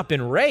Christ has not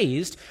been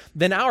raised,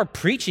 then our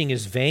preaching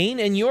is vain,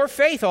 and your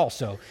faith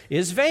also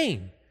is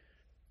vain."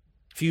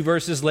 A few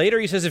verses later,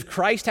 he says, "If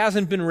Christ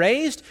hasn't been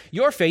raised,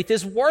 your faith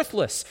is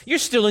worthless. You're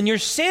still in your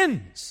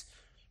sins."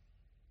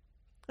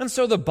 And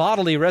so the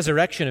bodily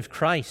resurrection of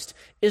Christ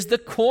is the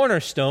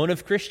cornerstone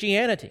of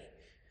Christianity.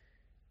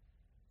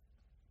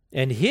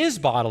 And his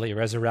bodily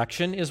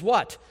resurrection is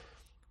what?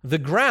 The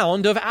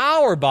ground of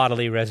our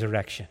bodily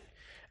resurrection.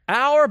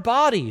 Our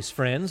bodies,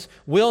 friends,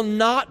 will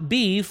not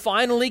be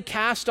finally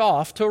cast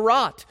off to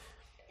rot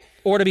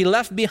or to be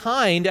left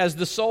behind as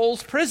the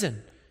soul's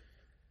prison.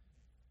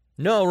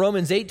 No,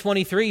 Romans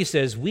 8:23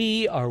 says,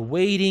 "We are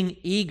waiting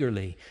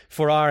eagerly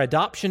for our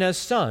adoption as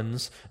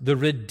sons, the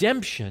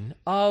redemption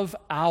of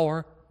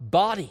our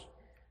body."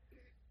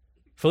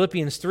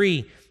 Philippians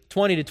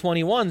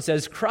 3:20-21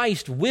 says,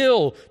 "Christ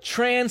will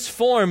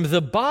transform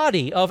the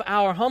body of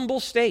our humble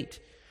state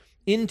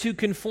into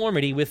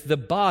conformity with the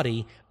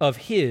body of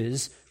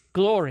his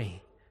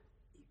glory."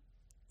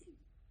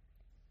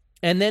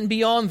 And then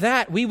beyond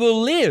that, we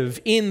will live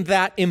in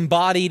that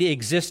embodied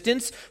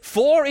existence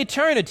for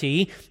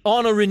eternity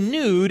on a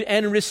renewed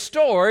and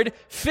restored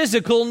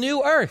physical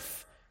new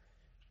earth.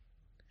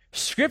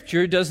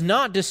 Scripture does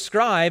not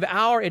describe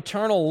our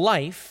eternal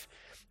life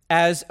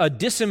as a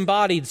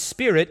disembodied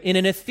spirit in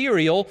an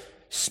ethereal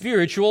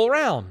spiritual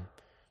realm,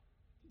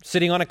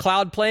 sitting on a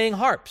cloud playing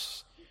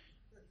harps.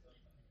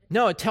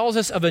 No, it tells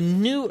us of a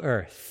new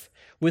earth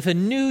with a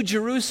new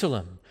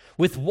Jerusalem,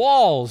 with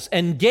walls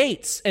and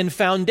gates and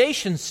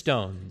foundation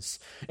stones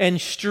and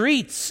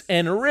streets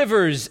and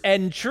rivers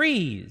and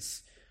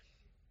trees.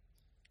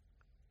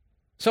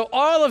 So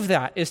all of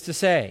that is to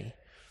say,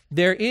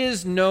 there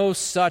is no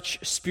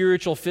such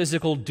spiritual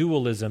physical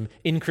dualism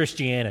in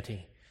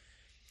Christianity.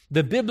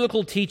 The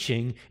biblical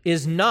teaching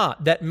is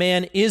not that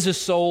man is a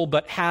soul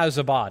but has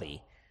a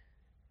body.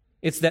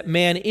 It's that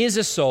man is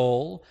a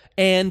soul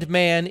and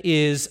man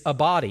is a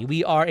body.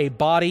 We are a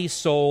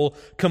body-soul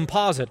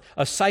composite,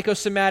 a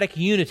psychosomatic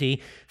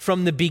unity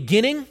from the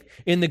beginning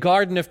in the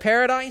Garden of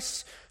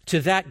Paradise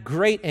to that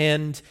great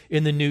end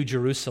in the New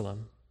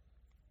Jerusalem.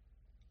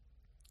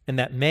 And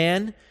that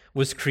man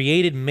was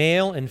created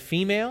male and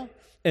female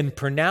and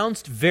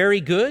pronounced very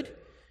good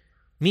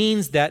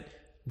means that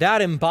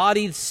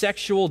embodied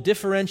sexual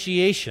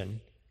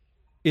differentiation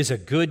is a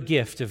good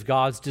gift of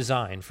God's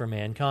design for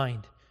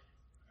mankind.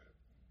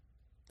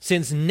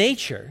 Since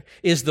nature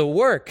is the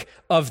work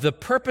of the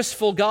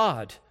purposeful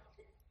God,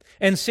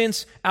 and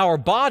since our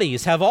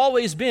bodies have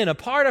always been a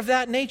part of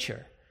that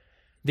nature,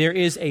 there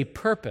is a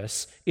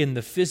purpose in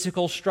the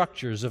physical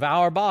structures of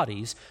our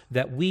bodies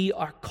that we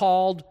are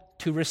called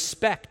to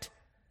respect,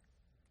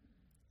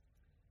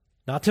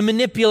 not to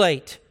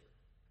manipulate,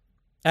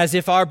 as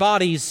if our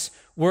bodies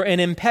were an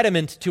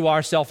impediment to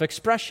our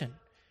self-expression,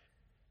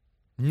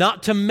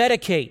 not to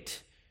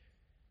medicate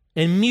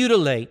and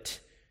mutilate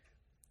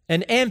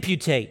and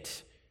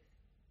amputate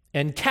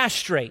and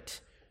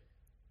castrate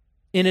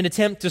in an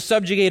attempt to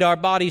subjugate our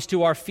bodies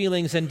to our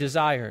feelings and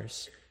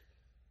desires,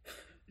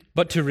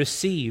 but to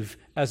receive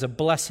as a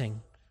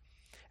blessing,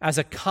 as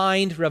a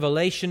kind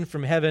revelation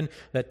from heaven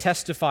that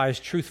testifies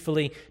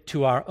truthfully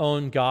to our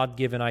own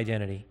God-given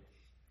identity.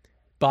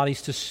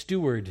 Bodies to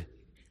steward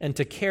and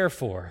to care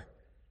for,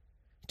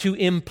 to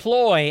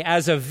employ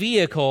as a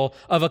vehicle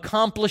of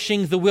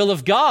accomplishing the will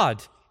of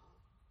God,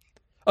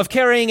 of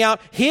carrying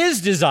out His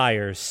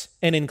desires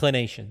and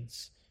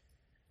inclinations,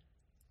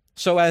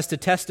 so as to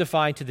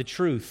testify to the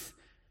truth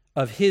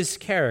of His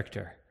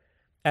character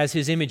as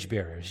His image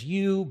bearers.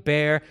 You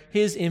bear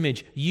His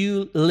image.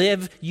 You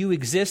live, you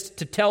exist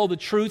to tell the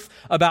truth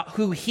about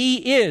who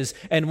He is.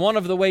 And one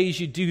of the ways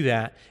you do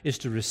that is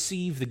to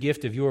receive the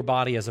gift of your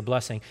body as a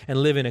blessing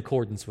and live in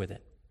accordance with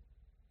it.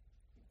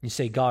 You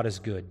say, God is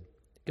good.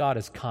 God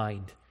is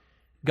kind.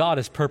 God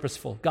is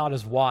purposeful. God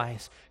is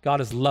wise.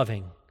 God is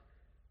loving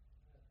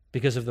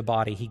because of the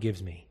body he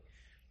gives me.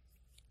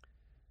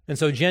 And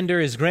so gender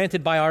is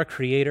granted by our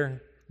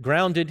Creator,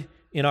 grounded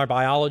in our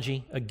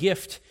biology, a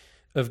gift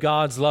of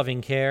God's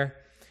loving care,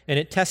 and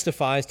it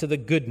testifies to the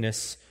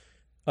goodness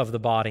of the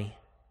body.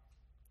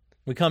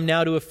 We come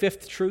now to a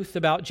fifth truth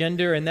about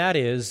gender, and that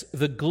is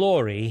the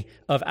glory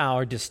of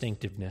our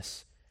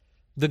distinctiveness.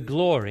 The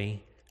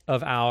glory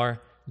of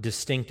our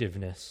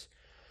distinctiveness.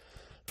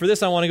 For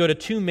this, I want to go to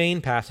two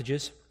main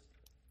passages.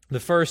 The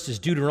first is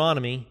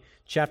Deuteronomy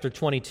chapter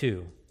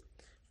 22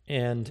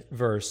 and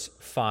verse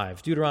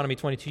 5. Deuteronomy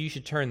 22, you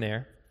should turn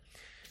there.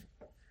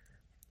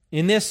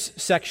 In this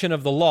section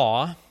of the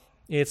law,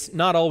 it's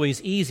not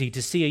always easy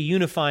to see a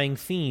unifying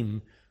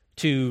theme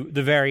to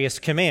the various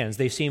commands.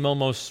 They seem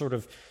almost sort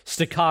of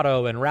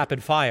staccato and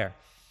rapid fire.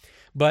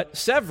 But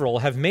several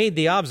have made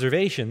the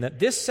observation that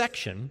this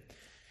section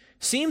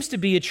seems to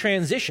be a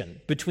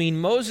transition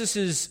between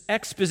Moses'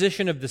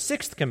 exposition of the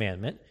sixth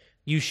commandment,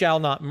 you shall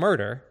not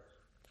murder,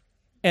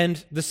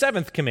 and the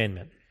seventh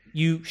commandment,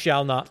 you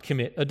shall not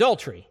commit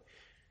adultery.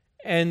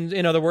 And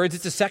in other words,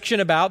 it's a section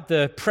about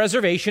the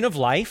preservation of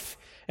life.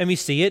 And we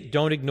see it,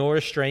 don't ignore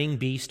a straying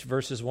beast,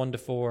 verses 1 to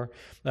 4.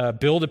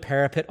 Build a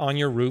parapet on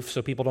your roof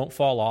so people don't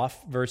fall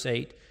off, verse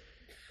 8.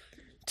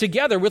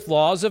 Together with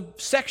laws of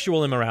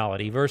sexual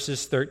immorality,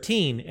 verses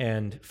 13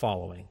 and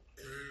following.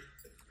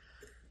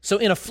 So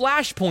in a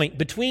flashpoint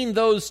between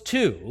those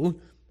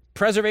two,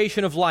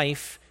 preservation of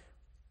life,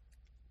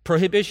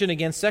 prohibition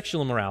against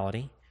sexual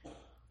immorality,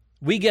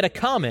 we get a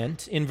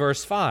comment in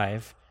verse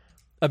 5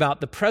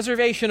 about the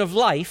preservation of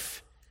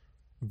life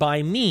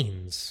by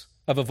means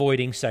of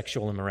avoiding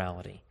sexual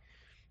immorality.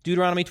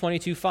 Deuteronomy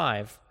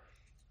 22:5.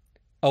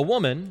 A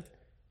woman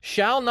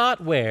shall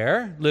not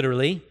wear,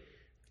 literally,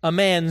 a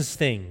man's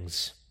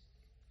things,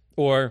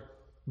 or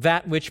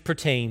that which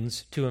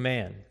pertains to a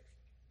man.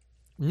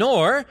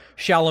 Nor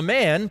shall a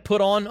man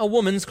put on a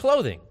woman's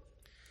clothing.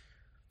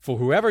 For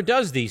whoever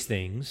does these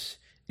things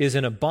is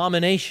an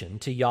abomination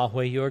to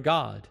Yahweh your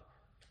God.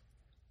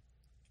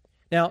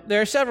 Now,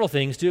 there are several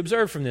things to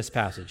observe from this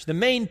passage. The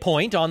main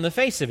point on the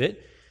face of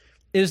it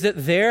is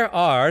that there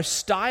are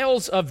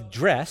styles of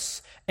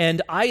dress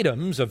and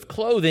items of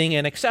clothing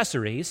and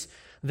accessories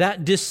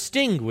that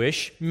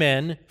distinguish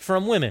men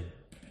from women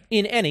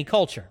in any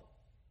culture.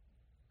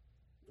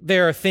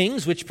 There are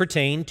things which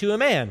pertain to a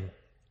man,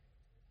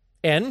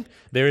 and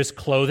there is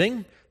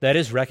clothing that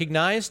is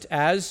recognized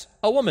as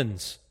a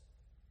woman's,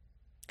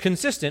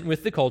 consistent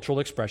with the cultural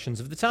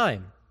expressions of the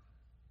time.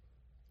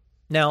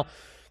 Now,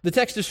 the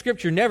text of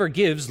Scripture never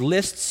gives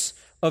lists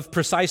of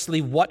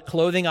precisely what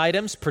clothing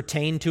items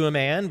pertain to a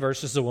man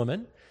versus a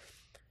woman,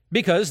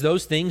 because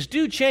those things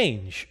do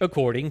change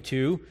according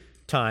to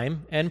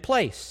time and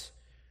place.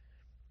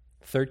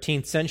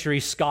 13th century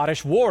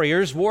Scottish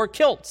warriors wore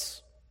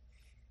kilts,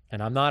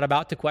 and I'm not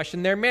about to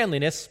question their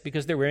manliness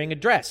because they're wearing a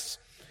dress.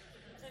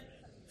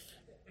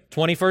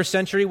 21st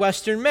century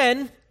Western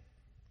men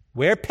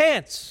wear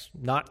pants,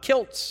 not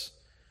kilts,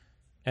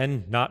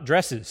 and not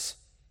dresses.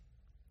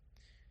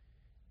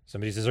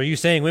 Somebody says, are you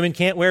saying women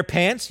can't wear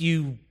pants,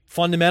 you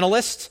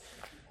fundamentalist?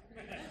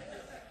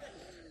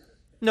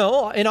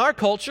 No, in our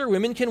culture,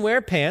 women can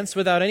wear pants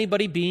without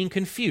anybody being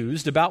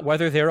confused about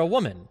whether they're a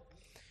woman.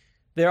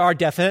 There are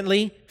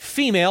definitely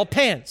female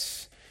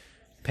pants,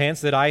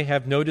 pants that I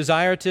have no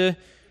desire to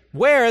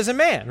wear as a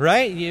man,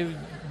 right?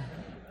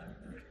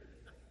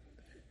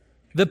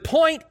 The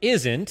point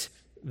isn't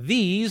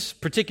these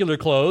particular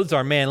clothes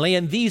are manly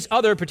and these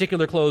other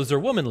particular clothes are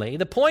womanly.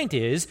 The point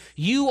is,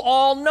 you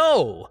all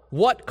know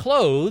what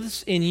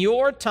clothes in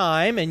your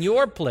time and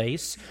your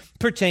place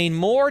pertain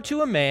more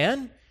to a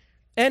man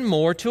and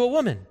more to a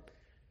woman.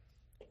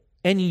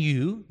 And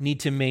you need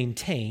to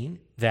maintain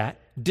that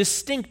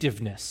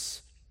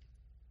distinctiveness.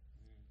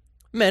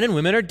 Men and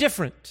women are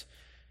different.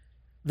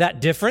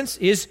 That difference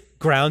is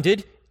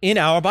grounded in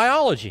our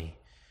biology,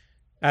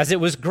 as it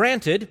was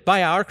granted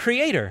by our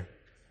Creator,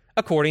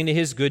 according to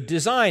his good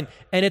design,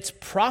 and it's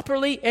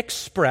properly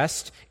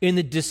expressed in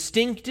the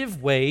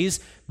distinctive ways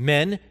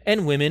men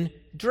and women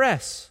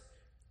dress.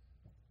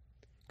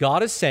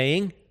 God is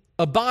saying,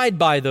 abide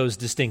by those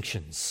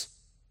distinctions.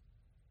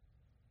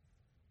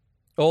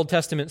 Old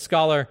Testament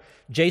scholar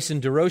Jason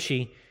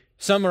DeRoshi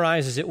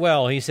summarizes it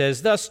well. He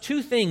says, thus,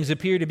 two things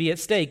appear to be at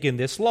stake in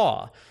this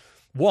law.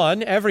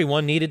 One,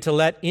 everyone needed to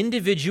let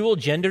individual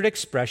gendered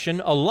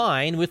expression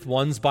align with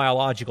one's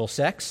biological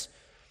sex.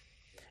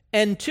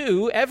 And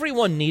two,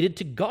 everyone needed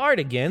to guard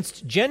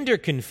against gender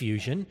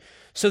confusion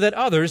so that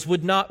others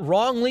would not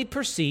wrongly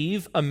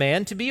perceive a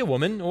man to be a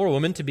woman or a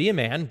woman to be a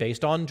man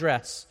based on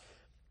dress.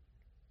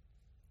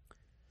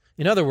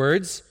 In other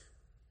words,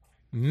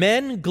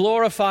 men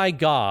glorify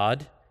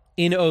God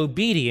in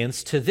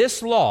obedience to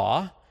this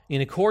law in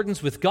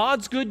accordance with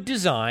God's good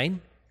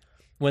design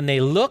when they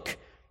look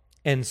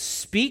and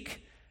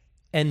speak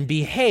and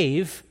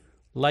behave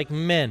like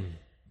men.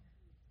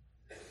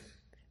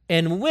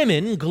 And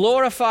women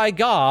glorify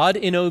God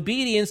in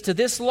obedience to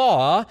this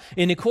law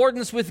in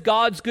accordance with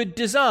God's good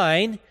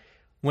design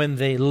when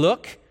they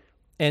look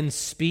and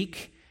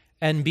speak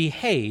and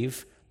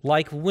behave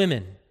like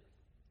women.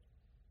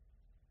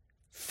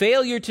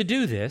 Failure to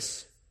do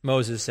this,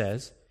 Moses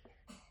says,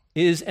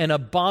 is an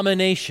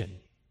abomination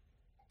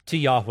to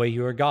Yahweh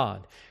your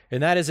God.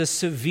 And that is a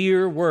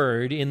severe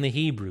word in the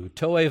Hebrew,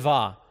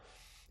 toevah.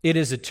 It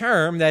is a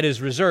term that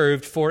is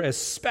reserved for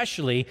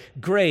especially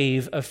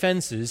grave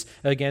offenses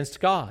against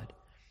God.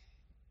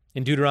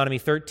 In Deuteronomy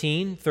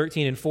 13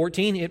 and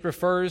 14, it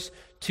refers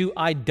to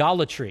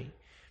idolatry,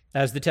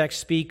 as the text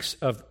speaks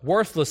of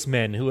worthless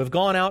men who have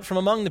gone out from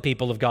among the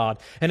people of God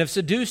and have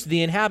seduced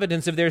the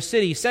inhabitants of their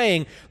city,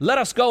 saying, "Let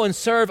us go and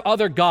serve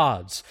other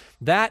gods."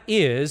 That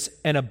is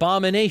an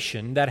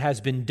abomination that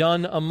has been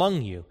done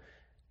among you.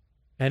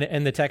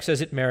 And the text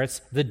says it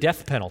merits the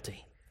death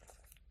penalty.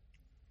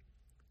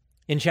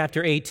 In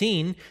chapter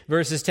 18,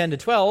 verses 10 to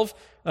 12,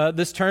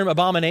 this term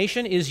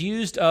abomination is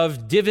used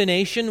of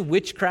divination,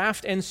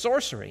 witchcraft, and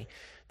sorcery.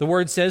 The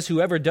word says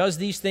whoever does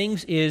these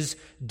things is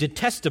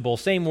detestable,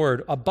 same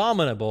word,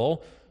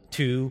 abominable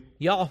to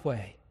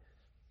Yahweh.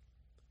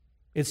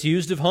 It's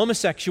used of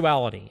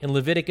homosexuality in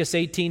Leviticus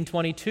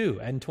 18:22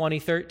 and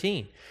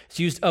 20:13. It's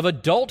used of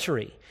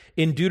adultery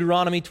in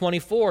Deuteronomy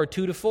 24,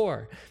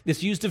 2-4.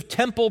 It's used of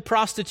temple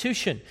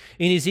prostitution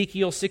in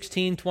Ezekiel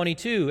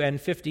 16:22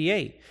 and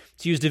 58.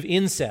 It's used of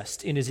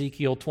incest in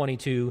Ezekiel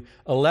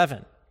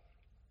 22:11.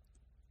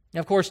 Now,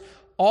 of course,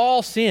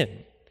 all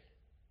sin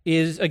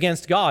is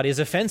against God is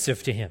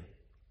offensive to him.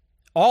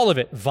 All of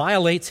it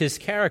violates his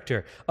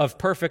character of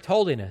perfect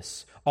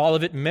holiness. All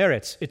of it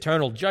merits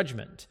eternal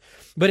judgment.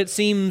 But it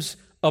seems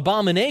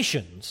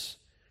abominations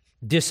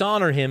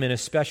dishonor him in a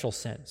special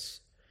sense.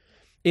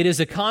 It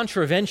is a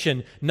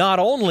contravention not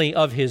only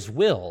of his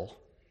will,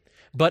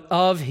 but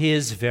of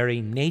his very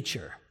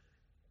nature,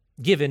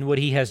 given what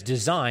he has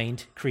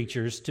designed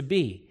creatures to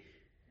be.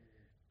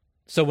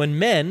 So when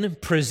men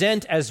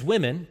present as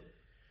women,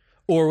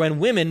 or when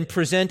women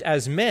present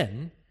as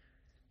men,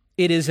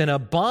 it is an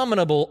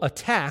abominable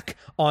attack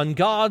on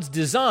God's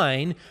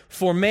design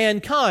for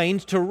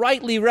mankind to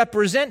rightly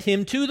represent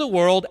him to the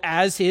world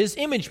as his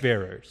image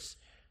bearers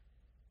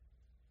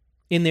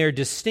in their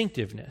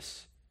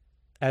distinctiveness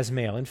as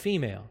male and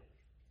female.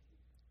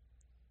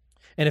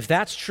 And if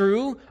that's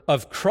true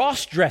of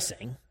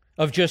cross-dressing,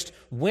 of just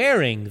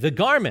wearing the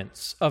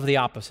garments of the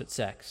opposite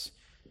sex,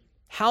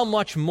 how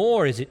much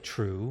more is it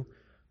true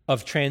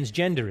of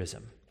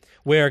transgenderism,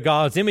 where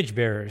God's image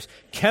bearers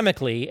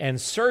chemically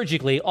and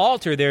surgically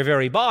alter their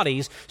very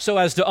bodies so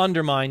as to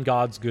undermine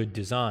God's good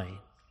design?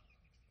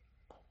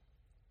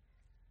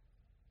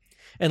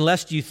 And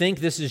lest you think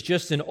this is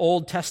just an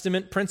Old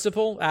Testament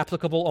principle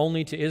applicable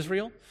only to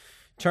Israel,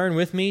 turn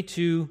with me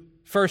to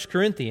 1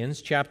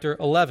 Corinthians chapter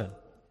 11.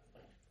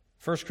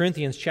 1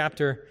 Corinthians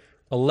chapter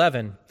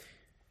 11.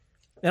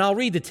 And I'll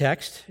read the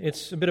text.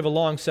 It's a bit of a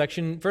long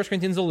section. 1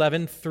 Corinthians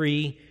 11,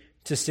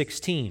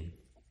 3-16.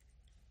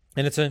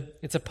 And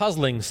it's a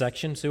puzzling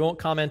section, so we won't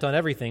comment on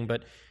everything,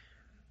 but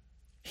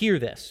hear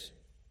this.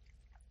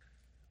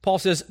 Paul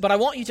says, "But I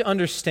want you to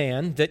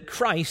understand that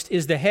Christ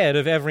is the head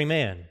of every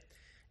man,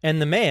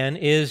 and the man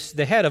is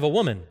the head of a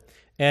woman,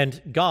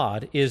 and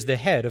God is the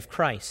head of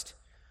Christ.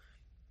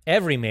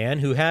 Every man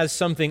who has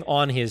something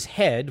on his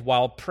head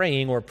while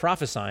praying or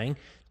prophesying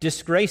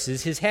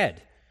disgraces his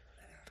head.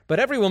 But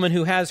every woman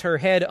who has her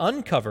head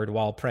uncovered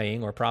while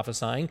praying or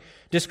prophesying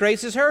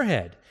disgraces her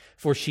head,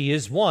 for she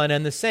is one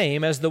and the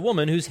same as the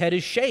woman whose head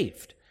is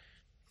shaved.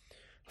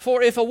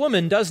 For if a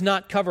woman does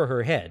not cover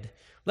her head,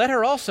 let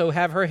her also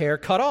have her hair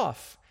cut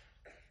off.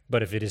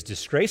 But if it is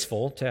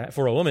disgraceful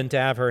for a woman to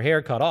have her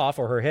hair cut off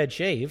or her head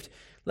shaved,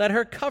 let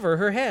her cover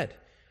her head.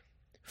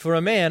 For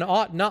a man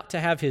ought not to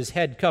have his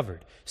head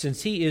covered,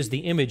 since he is the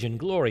image and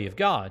glory of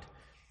God.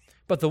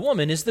 But the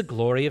woman is the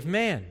glory of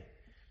man.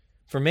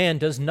 For man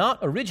does not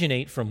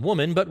originate from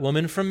woman, but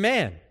woman from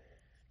man.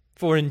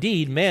 For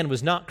indeed, man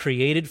was not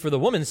created for the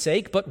woman's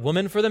sake, but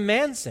woman for the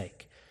man's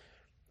sake.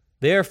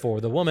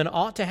 Therefore, the woman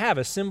ought to have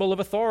a symbol of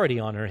authority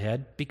on her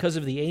head because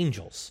of the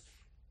angels.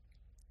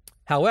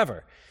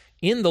 However,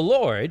 in the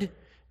Lord,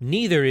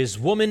 neither is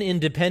woman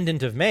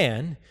independent of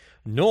man,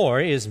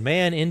 nor is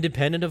man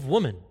independent of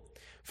woman.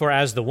 For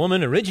as the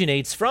woman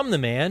originates from the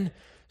man,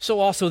 so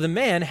also the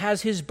man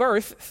has his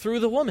birth through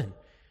the woman.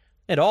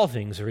 And all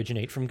things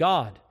originate from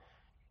God.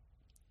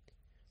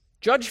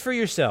 Judge for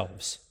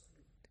yourselves.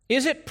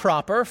 Is it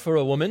proper for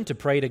a woman to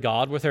pray to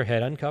God with her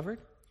head uncovered?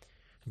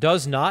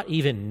 Does not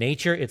even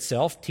nature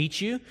itself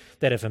teach you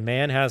that if a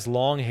man has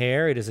long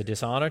hair, it is a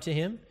dishonor to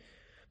him?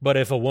 But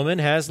if a woman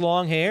has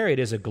long hair, it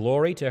is a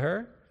glory to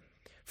her,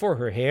 for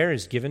her hair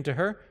is given to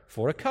her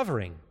for a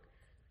covering.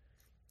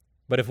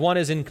 But if one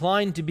is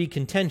inclined to be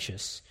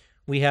contentious,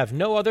 we have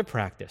no other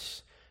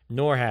practice,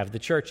 nor have the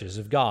churches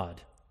of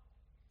God."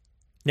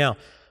 Now,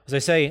 as I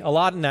say, a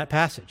lot in that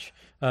passage,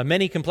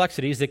 many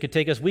complexities that could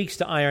take us weeks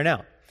to iron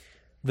out.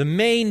 The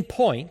main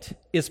point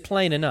is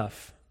plain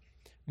enough.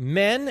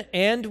 Men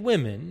and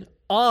women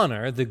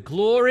honor the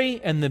glory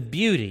and the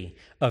beauty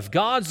of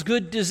God's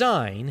good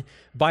design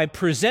by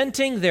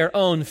presenting their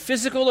own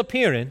physical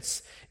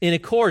appearance in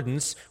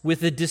accordance with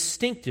the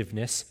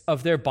distinctiveness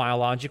of their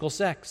biological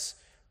sex.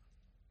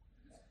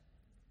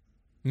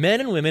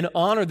 Men and women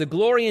honor the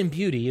glory and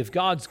beauty of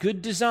God's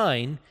good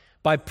design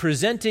by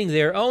presenting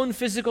their own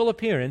physical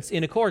appearance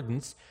in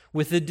accordance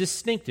with the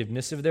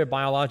distinctiveness of their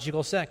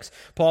biological sex.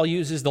 Paul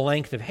uses the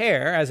length of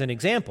hair as an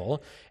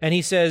example, and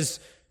he says,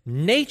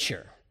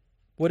 nature.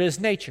 What is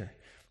nature?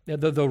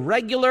 The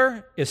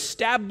regular,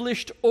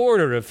 established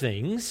order of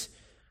things.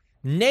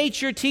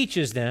 Nature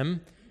teaches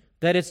them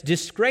that it's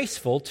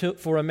disgraceful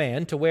for a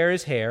man to wear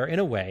his hair in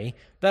a way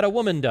that a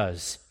woman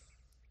does.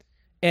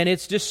 And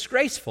it's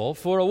disgraceful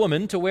for a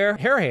woman to wear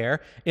her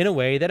hair in a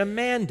way that a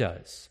man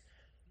does.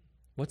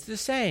 What's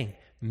this saying?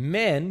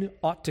 Men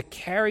ought to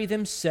carry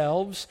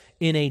themselves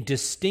in a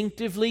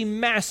distinctively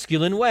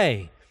masculine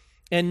way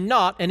and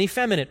not an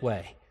effeminate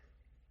way.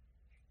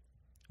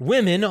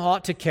 Women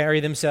ought to carry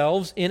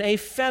themselves in a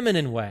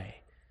feminine way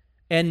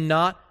and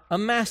not a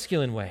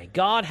masculine way.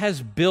 God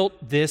has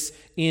built this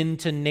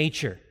into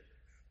nature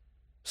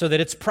so that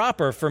it's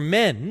proper for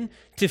men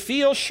to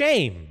feel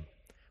shame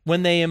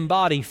when they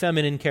embody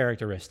feminine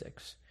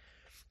characteristics.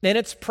 And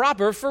it's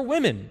proper for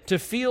women to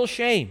feel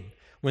shame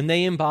when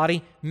they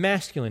embody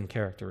masculine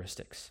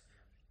characteristics.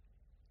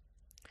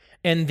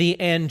 And the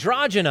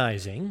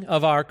androgenizing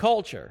of our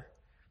culture,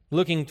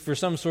 looking for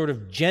some sort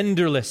of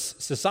genderless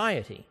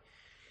society,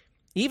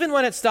 even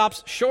when it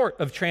stops short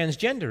of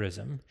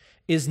transgenderism,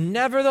 is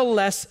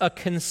nevertheless a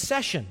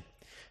concession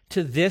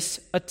to this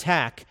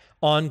attack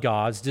on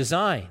God's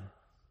design.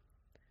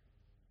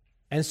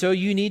 And so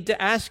you need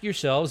to ask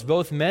yourselves,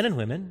 both men and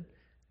women,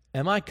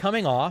 am I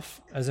coming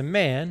off as a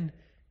man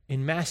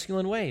in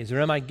masculine ways, or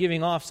am I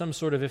giving off some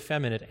sort of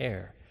effeminate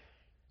air?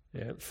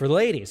 For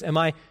ladies, am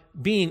I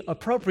being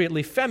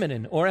appropriately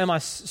feminine, or am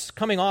I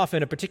coming off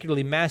in a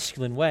particularly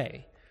masculine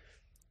way?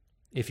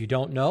 If you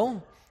don't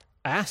know,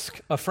 ask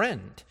a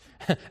friend.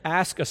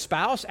 Ask a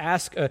spouse,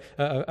 ask a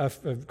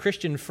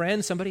Christian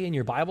friend, somebody in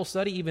your Bible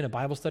study, even a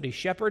Bible study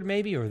shepherd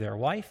maybe, or their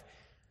wife.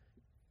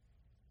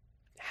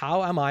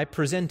 How am I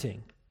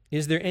presenting?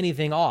 Is there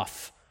anything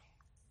off?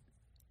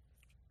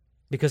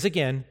 Because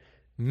again,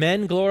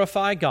 men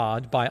glorify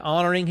God by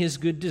honoring His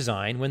good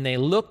design when they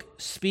look,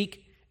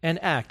 speak,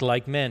 and act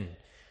like men.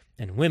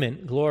 And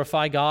women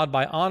glorify God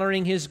by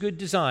honoring His good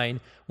design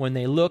when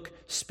they look,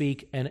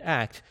 speak, and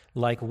act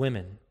like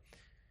women.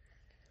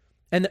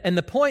 And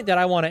the point that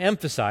I want to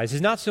emphasize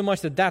is not so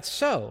much that that's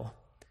so,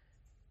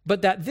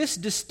 but that this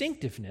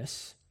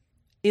distinctiveness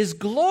is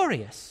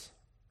glorious.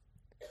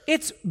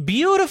 It's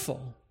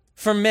beautiful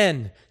for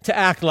men to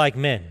act like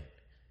men.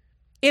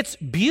 It's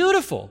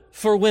beautiful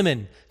for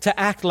women to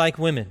act like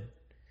women.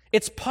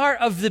 It's part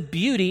of the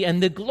beauty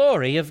and the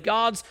glory of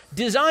God's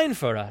design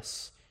for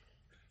us.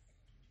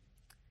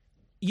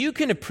 You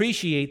can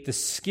appreciate the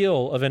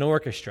skill of an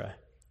orchestra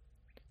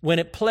when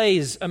it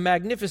plays a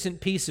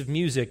magnificent piece of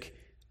music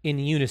in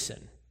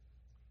unison.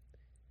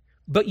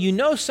 But you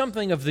know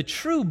something of the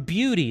true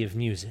beauty of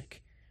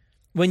music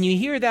when you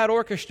hear that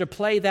orchestra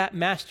play that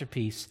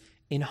masterpiece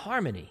in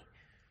harmony.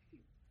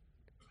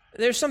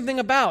 There's something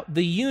about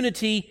the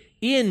unity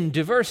in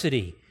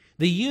diversity,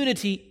 the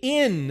unity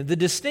in the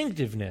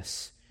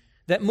distinctiveness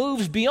that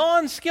moves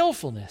beyond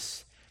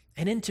skillfulness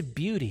and into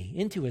beauty,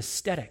 into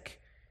aesthetic.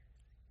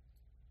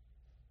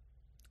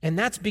 And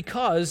that's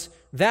because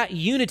that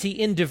unity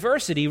in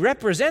diversity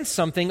represents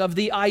something of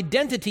the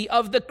identity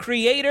of the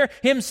Creator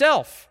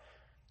Himself.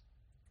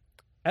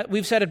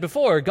 We've said it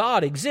before,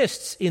 God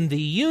exists in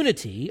the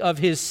unity of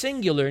His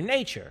singular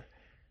nature,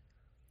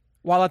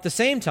 while at the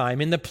same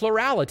time in the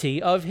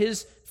plurality of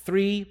His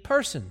three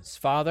persons,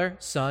 Father,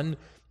 Son,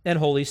 and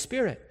Holy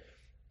Spirit.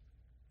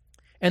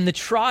 And the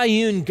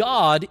triune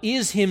God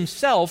is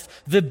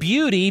Himself the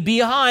beauty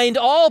behind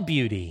all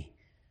beauty.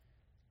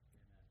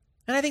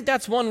 And I think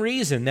that's one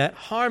reason that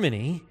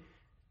harmony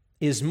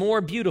is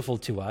more beautiful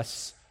to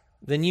us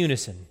than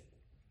unison.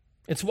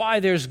 It's why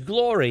there's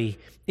glory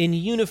in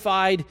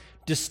unified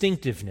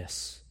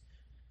distinctiveness.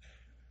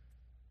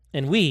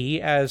 And we,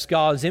 as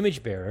God's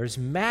image bearers,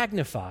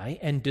 magnify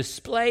and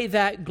display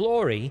that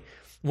glory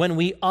when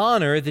we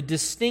honor the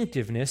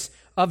distinctiveness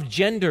of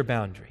gender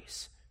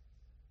boundaries.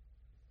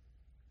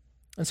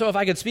 And so if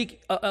I could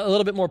speak a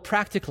little bit more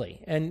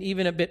practically and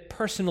even a bit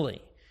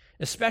personally,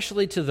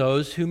 especially to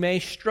those who may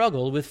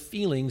struggle with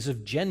feelings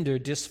of gender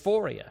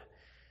dysphoria,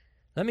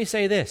 let me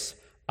say this: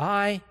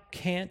 I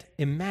can't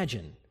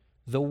imagine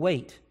the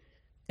weight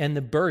and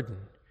the burden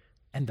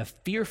and the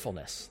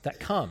fearfulness that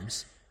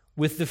comes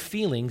with the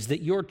feelings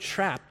that you're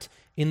trapped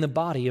in the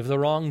body of the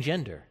wrong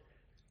gender.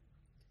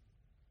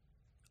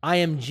 I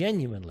am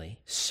genuinely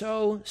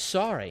so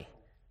sorry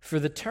for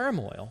the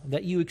turmoil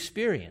that you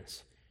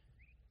experience.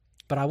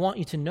 But I want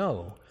you to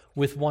know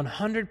with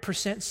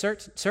 100%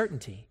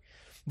 certainty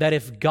that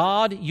if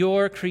God,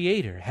 your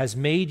Creator, has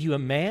made you a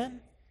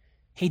man,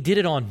 He did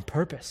it on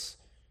purpose,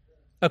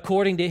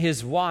 according to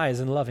His wise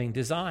and loving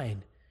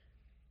design.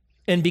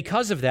 And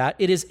because of that,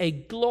 it is a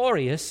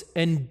glorious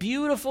and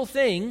beautiful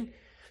thing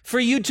for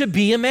you to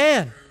be a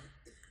man.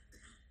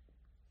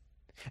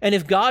 And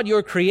if God,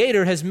 your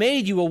Creator, has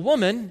made you a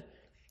woman,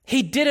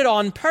 He did it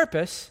on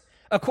purpose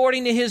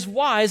according to His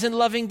wise and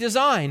loving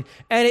design.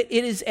 And it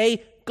is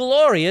a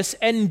glorious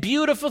and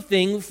beautiful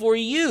thing for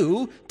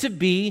you to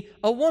be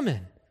a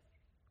woman.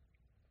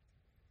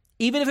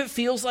 Even if it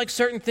feels like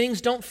certain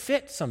things don't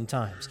fit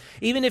sometimes.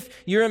 Even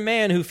if you're a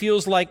man who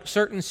feels like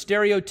certain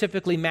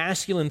stereotypically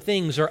masculine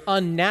things are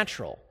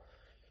unnatural,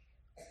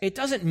 it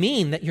doesn't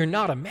mean that you're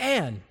not a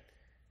man.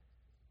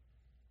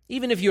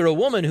 Even if you're a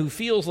woman who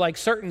feels like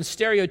certain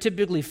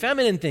stereotypically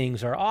feminine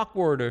things are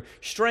awkward or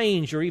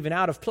strange or even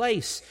out of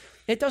place,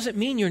 it doesn't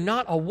mean you're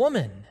not a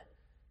woman.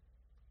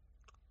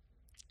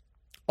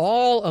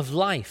 All of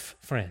life,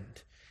 friend,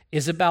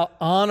 is about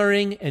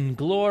honoring and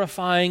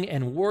glorifying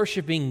and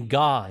worshiping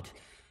God.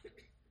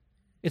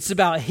 It's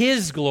about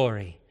His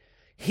glory,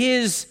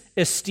 His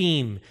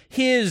esteem,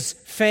 His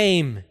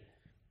fame,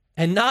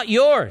 and not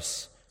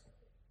yours.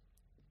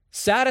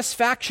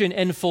 Satisfaction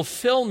and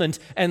fulfillment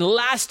and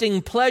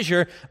lasting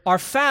pleasure are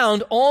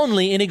found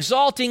only in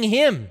exalting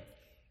Him.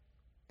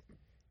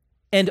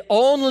 And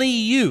only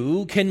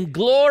you can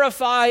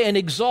glorify and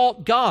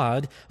exalt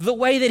God the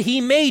way that He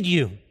made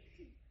you.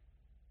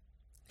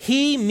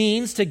 He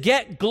means to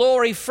get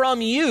glory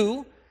from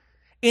you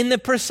in the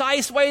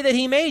precise way that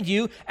He made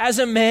you as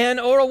a man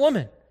or a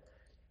woman.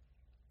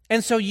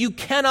 And so you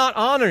cannot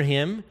honor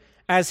Him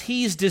as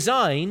He's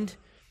designed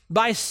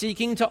by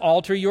seeking to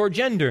alter your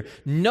gender.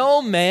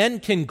 No man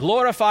can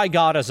glorify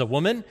God as a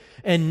woman,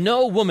 and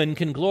no woman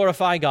can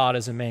glorify God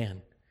as a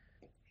man.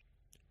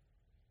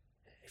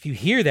 If you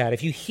hear that,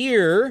 if you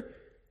hear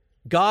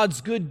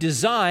God's good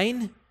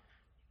design,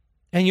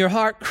 and your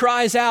heart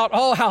cries out,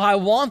 "Oh, how I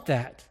want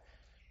that.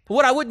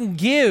 What I wouldn't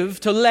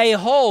give to lay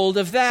hold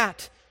of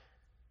that."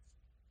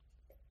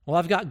 Well,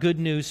 I've got good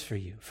news for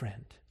you,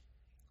 friend.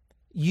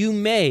 You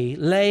may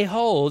lay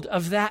hold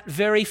of that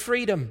very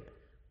freedom.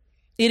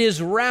 It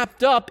is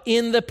wrapped up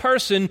in the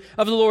person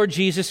of the Lord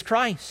Jesus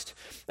Christ.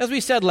 As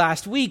we said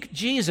last week,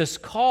 Jesus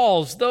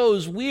calls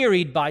those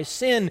wearied by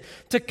sin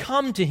to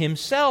come to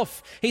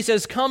Himself. He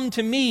says, "Come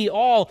to me,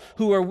 all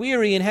who are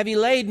weary and heavy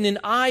laden, and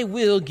I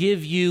will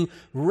give you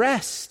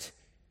rest."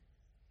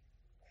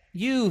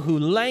 You who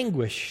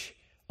languish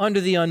under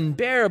the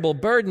unbearable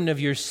burden of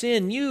your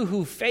sin, you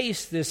who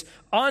face this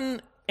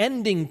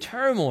unending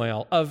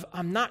turmoil of,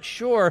 "I'm not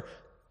sure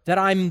that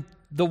I'm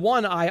the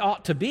one I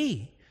ought to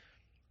be,"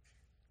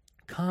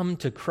 come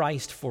to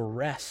Christ for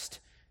rest.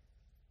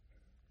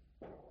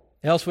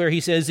 Elsewhere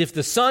He says, "If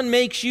the Son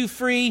makes you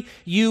free,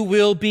 you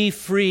will be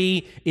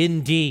free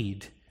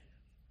indeed."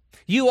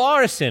 You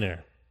are a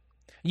sinner.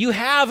 You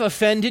have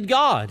offended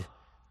God.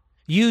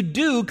 You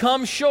do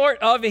come short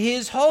of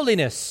His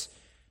holiness.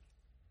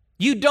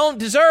 You don't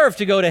deserve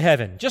to go to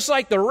heaven, just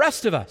like the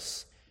rest of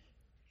us.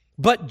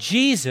 But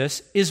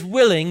Jesus is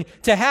willing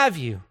to have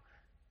you,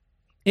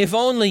 if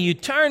only you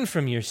turn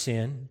from your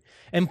sin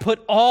and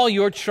put all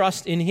your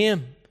trust in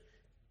Him.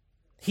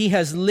 He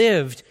has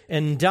lived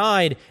and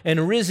died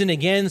and risen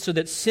again so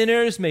that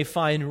sinners may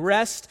find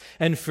rest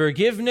and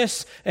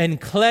forgiveness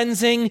and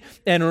cleansing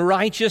and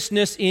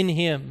righteousness in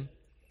Him.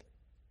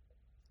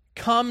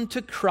 Come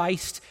to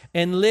Christ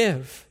and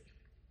live.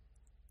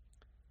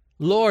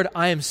 "Lord,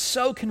 I am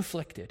so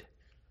conflicted.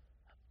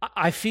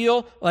 I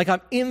feel like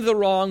I'm in the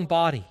wrong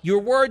body. Your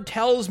word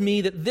tells me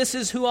that this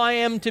is who I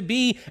am to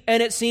be,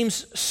 and it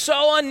seems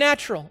so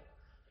unnatural.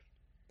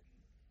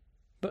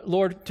 But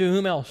Lord, to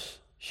whom else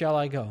shall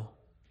I go?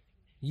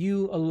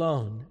 You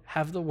alone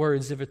have the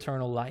words of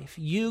eternal life.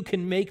 You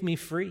can make me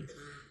free.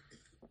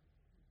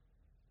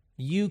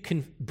 You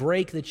can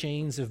break the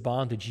chains of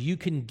bondage. You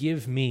can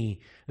give me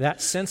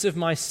that sense of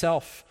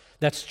myself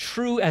that's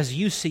true as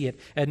you see it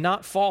and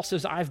not false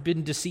as I've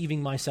been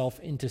deceiving myself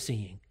into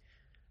seeing.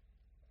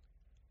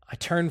 I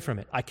turn from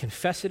it. I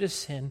confess it as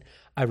sin.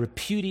 I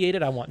repudiate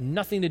it. I want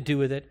nothing to do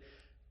with it.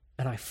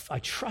 And I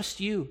trust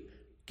you.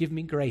 Give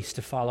me grace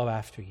to follow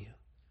after you."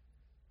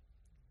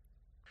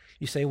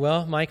 You say,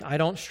 "Well, Mike, I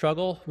don't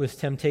struggle with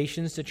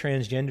temptations to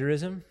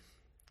transgenderism,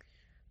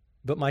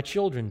 but my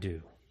children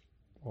do,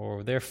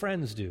 or their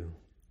friends do,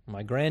 or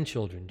my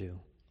grandchildren do."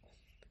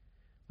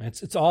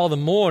 It's all the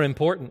more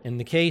important in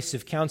the case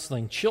of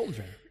counseling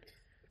children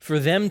for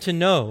them to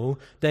know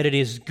that it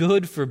is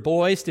good for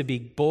boys to be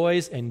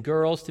boys and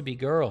girls to be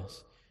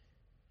girls.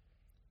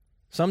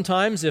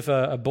 Sometimes if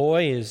a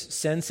boy is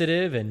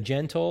sensitive and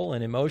gentle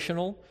and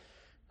emotional,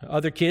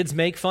 other kids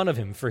make fun of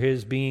him for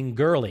his being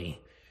girly.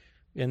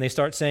 And they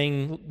start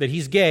saying that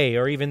he's gay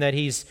or even that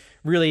he's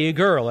really a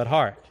girl at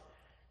heart.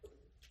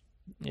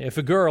 If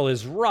a girl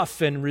is rough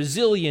and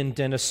resilient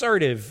and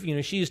assertive,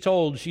 she's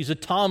told she's a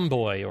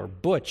tomboy or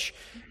butch,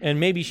 and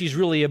maybe she's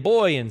really a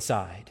boy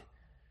inside.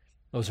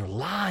 Those are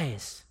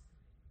lies.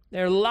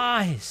 They're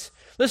lies.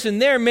 Listen,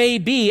 there may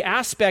be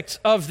aspects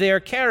of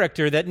their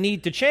character that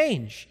need to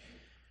change.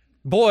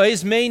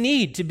 Boys may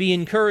need to be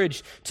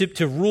encouraged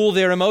to rule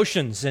their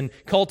emotions and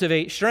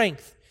cultivate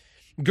strength.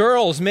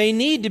 Girls may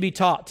need to be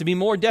taught to be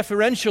more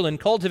deferential and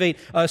cultivate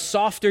a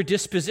softer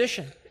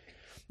disposition.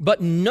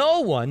 But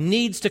no one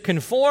needs to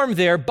conform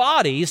their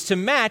bodies to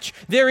match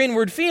their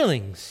inward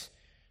feelings.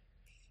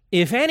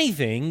 If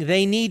anything,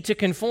 they need to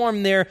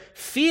conform their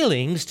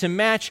feelings to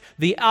match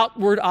the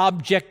outward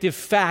objective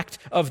fact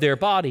of their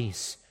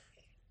bodies.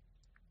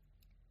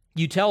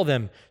 You tell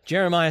them,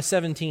 Jeremiah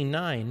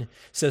 17:9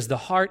 says, the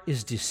heart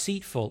is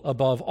deceitful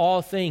above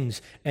all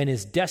things and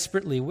is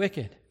desperately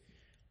wicked.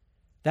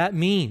 That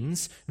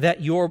means that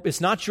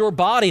it's not your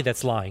body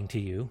that's lying to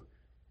you,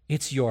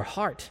 it's your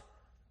heart.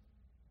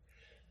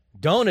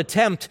 Don't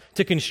attempt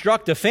to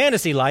construct a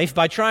fantasy life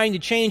by trying to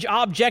change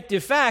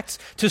objective facts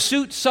to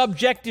suit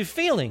subjective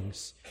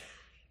feelings.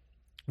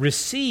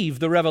 Receive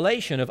the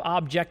revelation of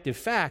objective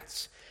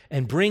facts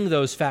and bring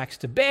those facts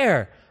to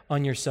bear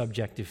on your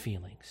subjective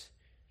feelings.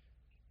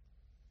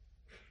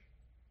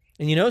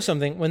 And you know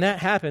something? When that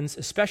happens,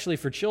 especially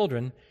for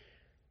children,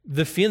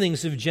 the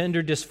feelings of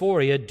gender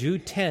dysphoria do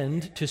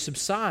tend to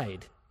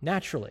subside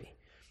naturally.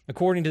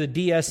 According to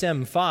the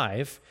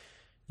DSM-5,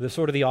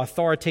 the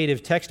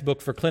authoritative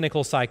textbook for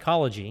clinical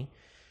psychology,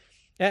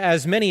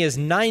 as many as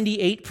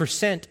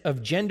 98%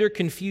 of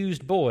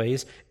gender-confused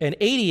boys and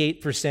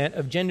 88%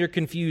 of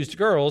gender-confused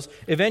girls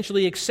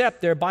eventually accept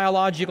their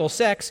biological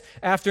sex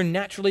after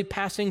naturally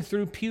passing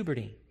through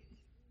puberty.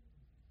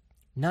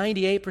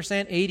 98%,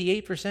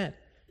 88%.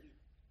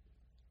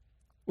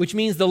 Which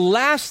means the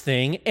last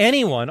thing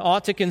anyone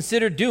ought to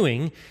consider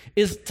doing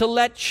is to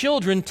let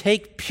children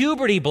take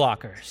puberty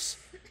blockers.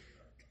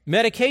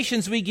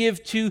 Medications we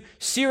give to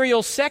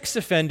serial sex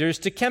offenders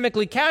to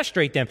chemically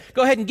castrate them.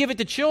 Go ahead and give it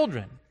to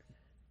children.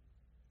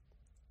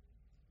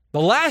 The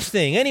last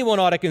thing anyone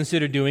ought to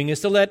consider doing is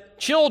to let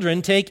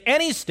children take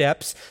any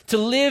steps to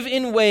live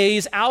in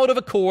ways out of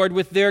accord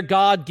with their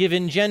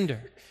God-given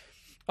gender.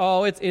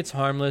 Oh, it's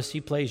harmless. He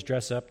plays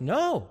dress up.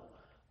 No.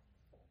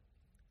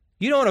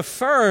 You don't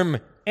affirm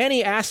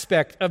any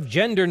aspect of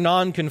gender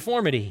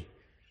nonconformity.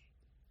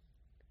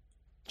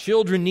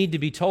 Children need to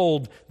be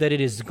told that it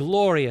is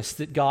glorious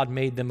that God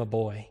made them a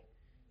boy.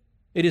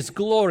 It is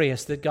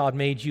glorious that God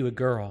made you a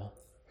girl.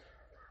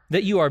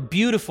 That you are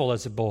beautiful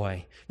as a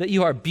boy. That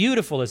you are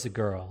beautiful as a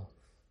girl.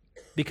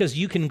 Because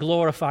you can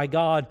glorify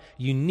God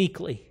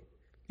uniquely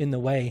in the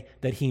way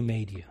that He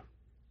made you.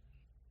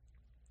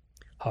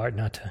 Hard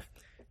not to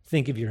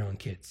think of your own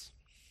kids.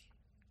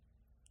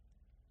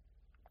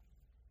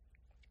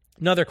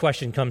 Another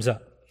question comes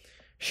up.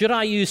 Should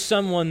I use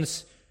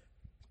someone's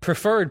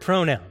preferred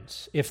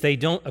pronouns if they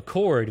don't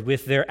accord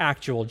with their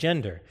actual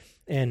gender?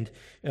 And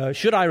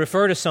should I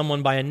refer to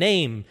someone by a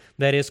name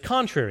that is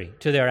contrary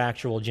to their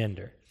actual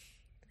gender?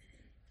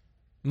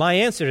 My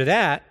answer to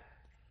that,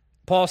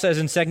 Paul says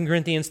in 2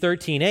 Corinthians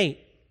 13:8,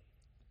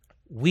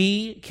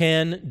 we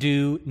can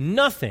do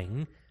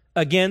nothing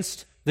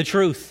against the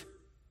truth,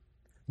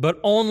 but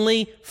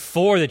only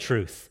for the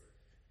truth.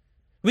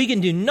 We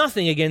can do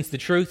nothing against the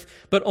truth,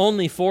 but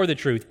only for the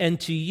truth. And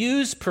to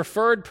use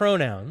preferred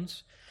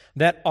pronouns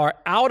that are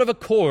out of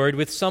accord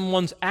with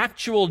someone's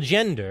actual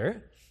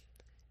gender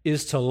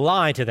is to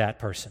lie to that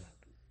person.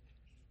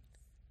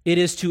 It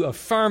is to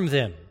affirm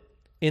them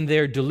in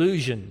their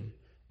delusion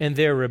and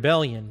their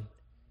rebellion.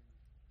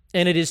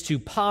 And it is to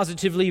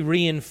positively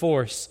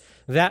reinforce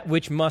that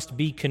which must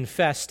be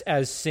confessed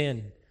as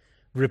sin,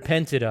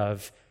 repented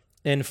of,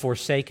 and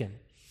forsaken.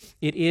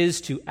 It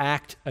is to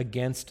act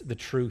against the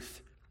truth.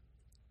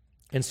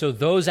 And so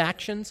those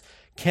actions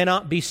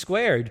cannot be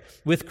squared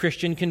with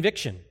Christian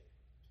conviction.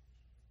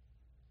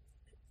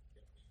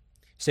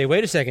 Say,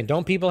 wait a second,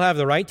 don't people have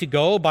the right to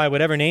go by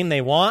whatever name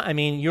they want? I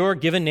mean, your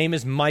given name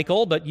is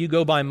Michael, but you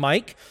go by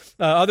Mike.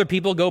 Other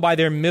people go by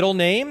their middle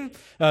name.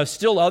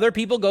 Still other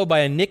people go by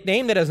a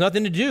nickname that has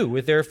nothing to do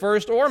with their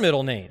first or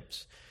middle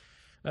names.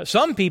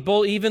 Some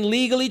people even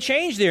legally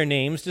change their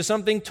names to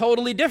something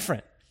totally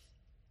different.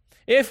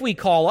 If we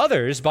call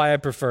others by a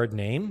preferred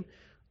name,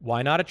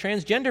 why not a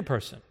transgender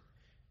person?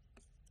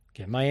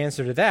 Okay, my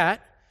answer to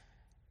that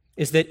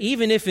is that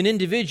even if an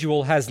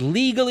individual has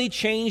legally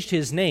changed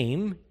his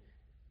name,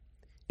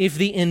 if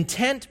the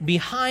intent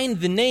behind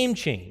the name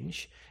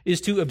change is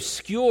to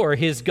obscure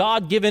his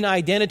God-given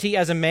identity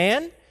as a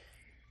man,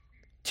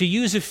 to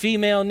use a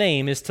female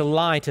name is to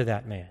lie to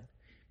that man,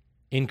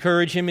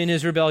 encourage him in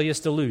his rebellious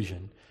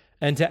delusion,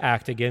 and to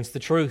act against the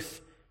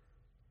truth.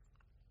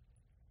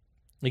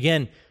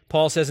 Again,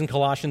 Paul says in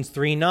Colossians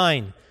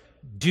 3:9,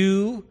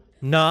 do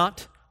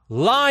not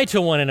lie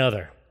to one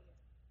another,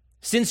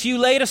 since you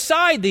laid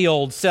aside the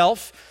old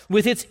self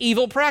with its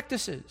evil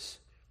practices.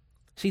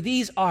 See,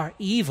 these are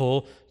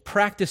evil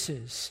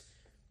practices,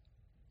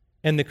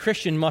 and the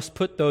Christian must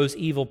put those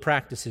evil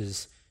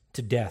practices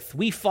to death.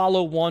 We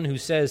follow one who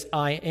says,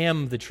 I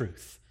am the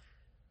truth.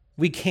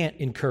 We can't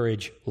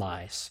encourage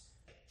lies.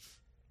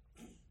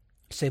 You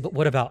say, but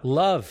what about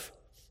love?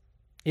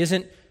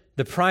 Isn't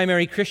the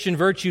primary Christian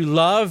virtue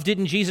love?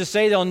 Didn't Jesus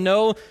say they'll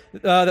know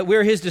that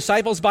we're His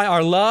disciples by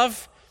our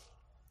love?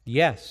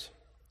 Yes,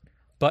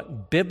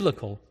 but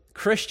biblical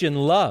Christian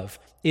love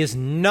is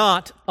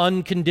not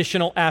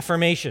unconditional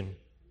affirmation.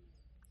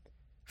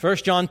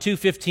 1 John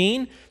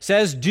 2:15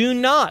 says, "Do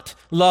not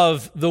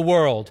love the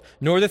world,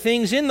 nor the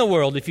things in the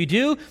world. If you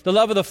do, the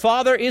love of the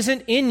Father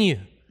isn't in you."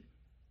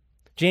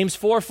 James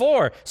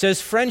 4:4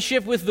 says,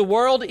 "Friendship with the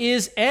world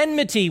is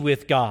enmity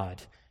with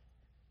God."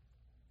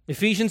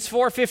 Ephesians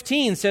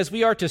 4:15 says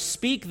we are to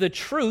speak the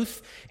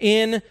truth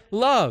in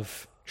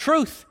love.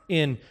 Truth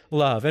in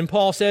love. And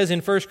Paul says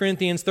in 1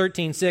 Corinthians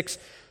 13:6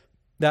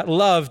 that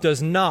love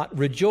does not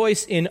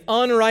rejoice in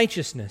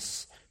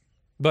unrighteousness,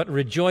 but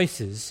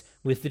rejoices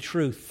with the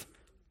truth.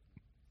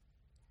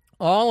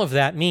 All of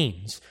that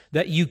means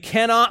that you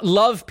cannot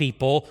love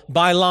people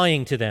by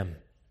lying to them,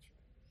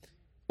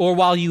 or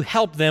while you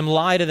help them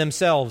lie to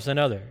themselves and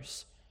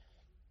others.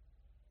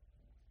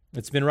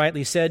 It's been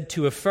rightly said,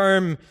 to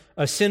affirm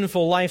a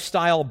sinful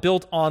lifestyle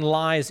built on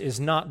lies is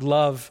not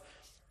love,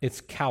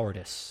 it's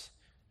cowardice.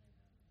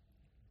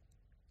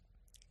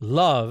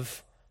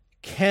 Love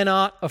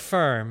cannot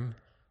affirm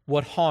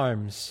what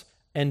harms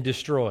and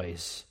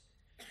destroys.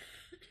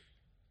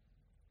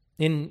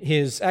 In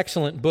his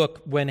excellent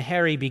book, When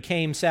Harry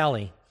Became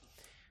Sally,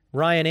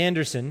 Ryan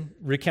Anderson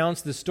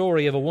recounts the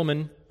story of a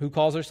woman who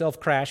calls herself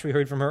Crash, we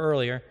heard from her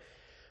earlier,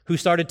 who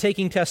started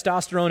taking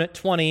testosterone at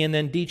 20 and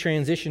then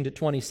detransitioned at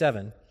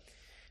 27.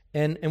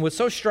 And what's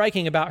so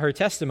striking about her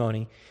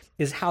testimony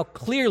is how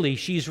clearly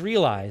she's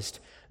realized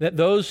that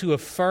those who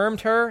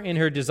affirmed her in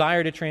her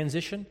desire to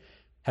transition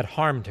had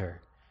harmed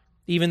her,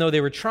 even though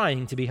they were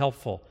trying to be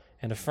helpful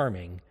and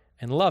affirming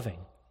and loving.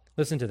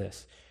 Listen to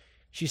this.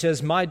 She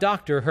says, "My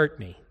doctor hurt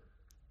me,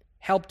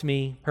 helped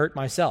me hurt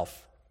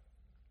myself."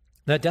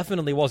 That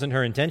definitely wasn't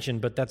her intention,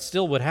 but that's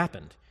still what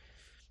happened.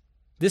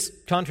 This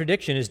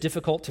contradiction is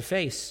difficult to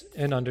face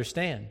and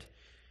understand.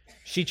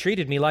 She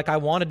treated me like I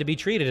wanted to be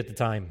treated at the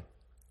time.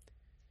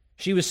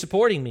 She was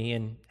supporting me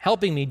and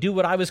helping me do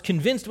what I was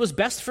convinced was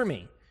best for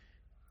me,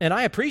 and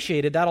I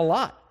appreciated that a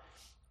lot.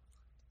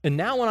 And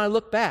now when I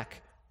look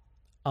back,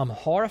 I'm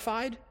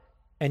horrified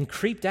and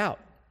creeped out.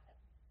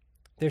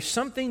 There's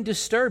something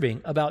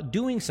disturbing about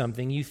doing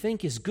something you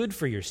think is good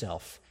for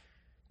yourself,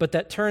 but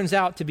that turns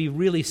out to be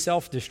really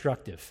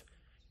self-destructive.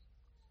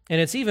 And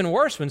it's even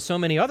worse when so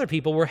many other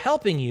people were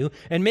helping you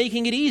and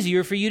making it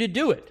easier for you to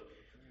do it.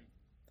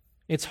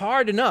 It's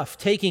hard enough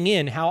taking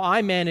in how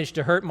I managed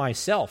to hurt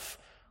myself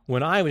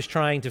when I was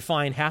trying to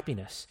find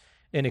happiness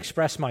and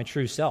express my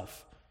true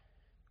self.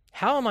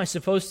 How am I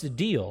supposed to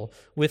deal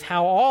with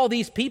how all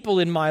these people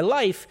in my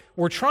life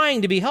were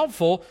trying to be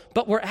helpful,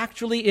 but were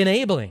actually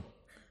enabling?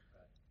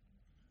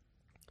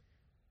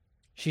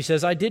 She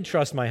says, "I did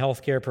trust my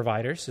healthcare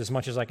providers as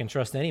much as I can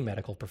trust any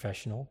medical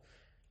professional,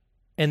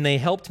 and they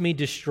helped me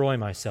destroy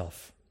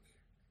myself."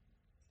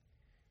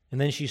 And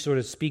then she sort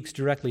of speaks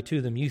directly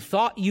to them. "You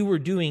thought you were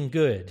doing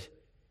good,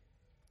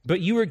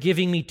 but you were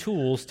giving me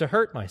tools to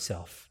hurt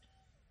myself.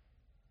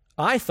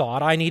 I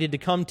thought I needed to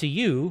come to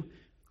you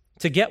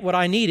to get what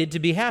I needed to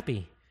be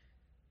happy,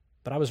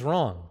 but I was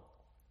wrong.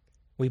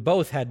 We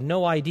both had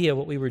no idea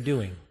what we were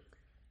doing,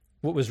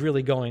 what was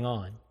really going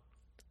on.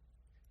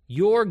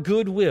 Your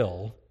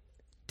goodwill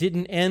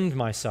didn't end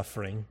my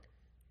suffering,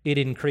 it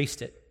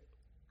increased it.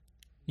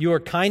 Your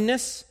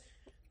kindness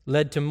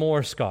led to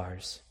more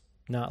scars,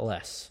 not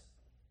less."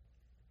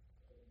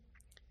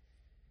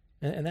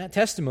 And that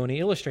testimony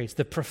illustrates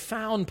the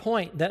profound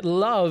point that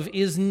love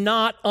is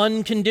not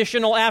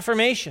unconditional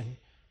affirmation.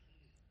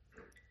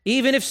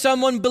 Even if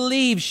someone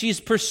believes she's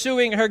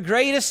pursuing her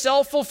greatest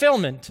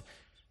self-fulfillment,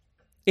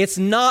 it's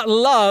not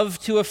love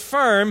to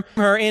affirm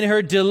her in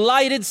her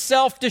delighted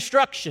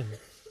self-destruction.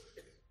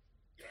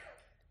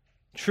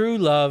 True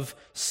love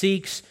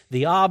seeks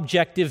the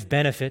objective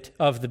benefit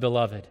of the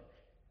beloved.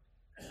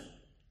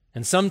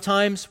 And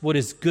sometimes what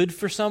is good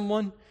for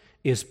someone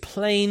is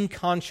plain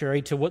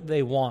contrary to what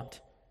they want.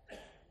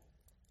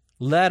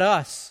 Let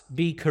us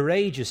be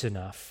courageous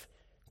enough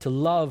to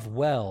love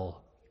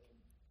well,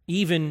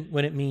 even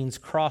when it means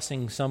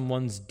crossing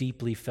someone's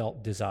deeply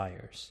felt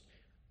desires.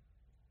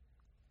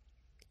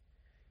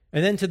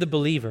 And then to the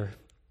believer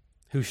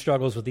who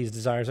struggles with these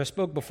desires. I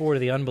spoke before to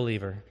the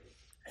unbeliever.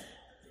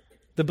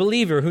 The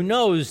believer who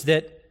knows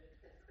that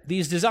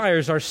these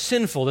desires are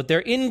sinful, that they're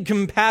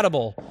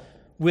incompatible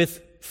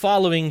with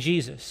following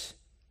Jesus.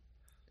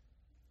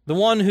 The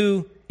one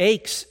who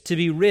aches to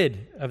be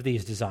rid of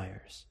these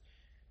desires.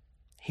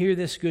 Hear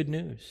this good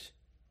news,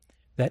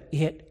 that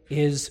it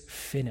is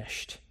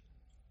finished.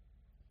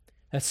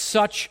 That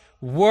such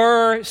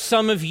were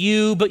some of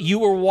you, but you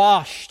were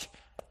washed.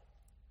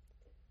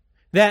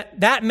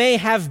 That may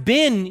have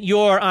been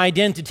your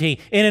identity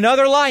in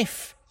another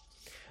life.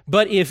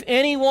 But if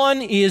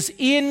anyone is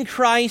in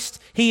Christ,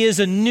 he is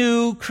a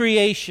new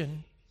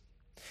creation.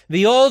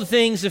 The old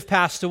things have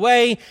passed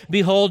away.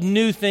 Behold,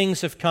 new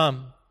things have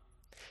come.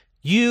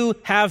 You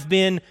have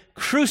been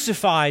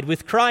crucified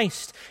with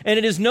Christ, and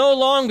it is no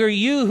longer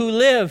you who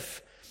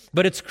live,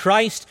 but it's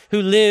Christ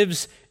who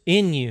lives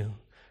in you.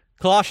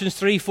 Colossians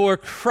 3:4,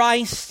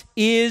 Christ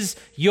is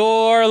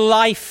your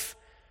life.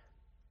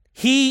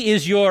 He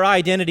is your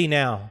identity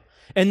now.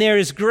 And there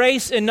is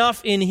grace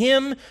enough in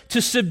Him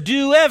to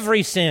subdue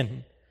every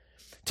sin,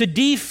 to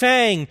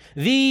defang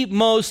the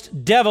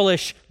most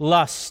devilish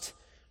lust.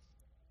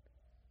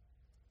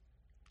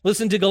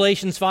 Listen to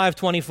Galatians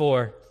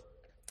 5:24.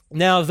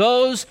 Now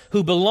those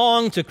who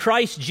belong to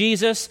Christ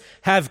Jesus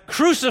have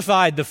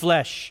crucified the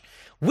flesh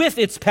with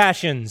its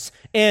passions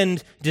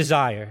and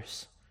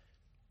desires.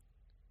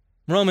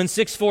 Romans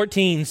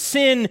 6:14,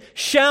 sin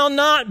shall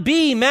not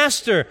be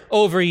master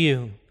over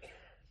you,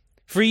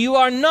 for you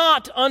are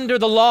not under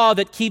the law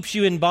that keeps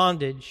you in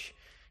bondage.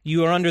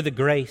 You are under the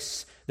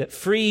grace that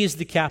frees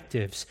the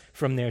captives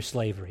from their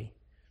slavery.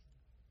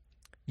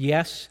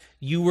 Yes,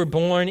 you were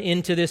born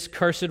into this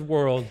cursed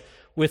world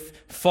with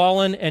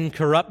fallen and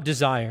corrupt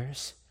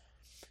desires.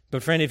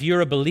 But friend, if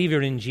you're a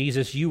believer in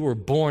Jesus, you were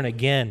born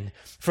again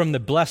from the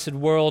blessed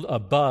world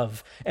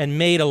above and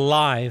made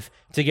alive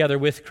together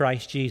with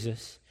Christ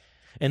Jesus.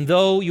 And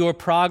though your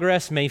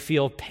progress may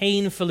feel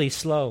painfully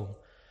slow,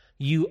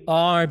 you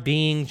are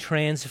being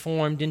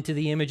transformed into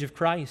the image of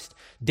Christ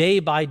day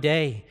by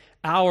day,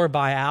 hour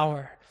by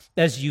hour,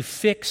 as you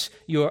fix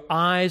your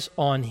eyes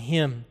on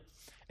Him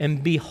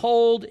and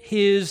behold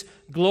His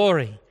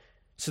glory,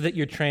 so that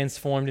you're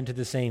transformed into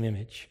the same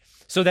image,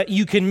 so that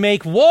you can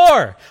make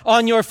war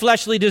on your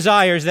fleshly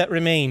desires that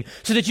remain,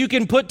 so that you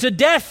can put to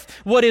death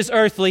what is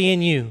earthly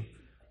in you,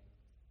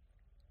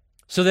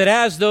 so that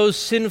as those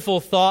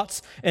sinful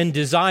thoughts and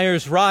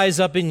desires rise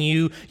up in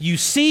you, you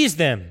seize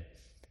them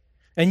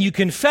and you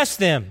confess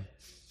them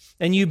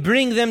and you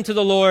bring them to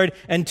the Lord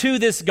and to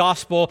this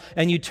gospel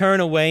and you turn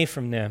away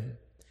from them.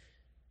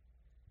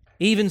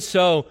 Even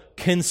so,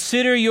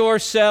 consider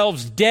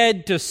yourselves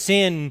dead to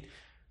sin,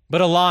 but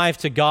alive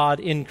to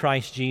God in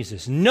Christ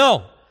Jesus.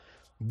 No,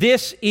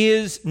 this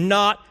is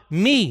not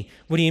me.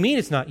 What do you mean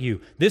it's not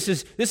you? This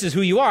is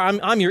who you are.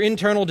 I'm your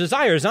internal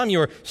desires. I'm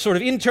your sort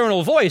of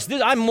internal voice.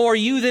 I'm more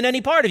you than any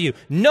part of you.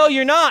 No,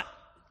 you're not.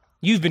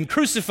 You've been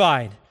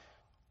crucified,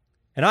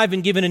 and I've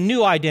been given a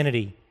new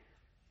identity.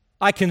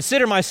 I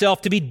consider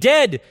myself to be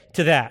dead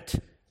to that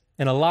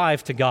and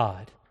alive to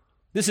God.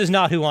 This is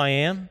not who I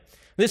am.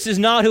 This is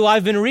not who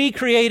I've been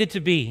recreated to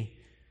be.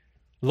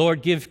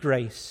 Lord, give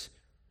grace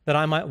that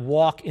I might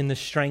walk in the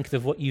strength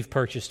of what you've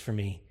purchased for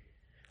me.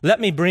 Give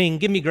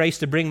me grace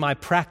to bring my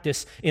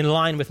practice in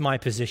line with my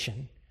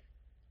position.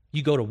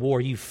 You go to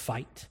war, you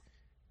fight,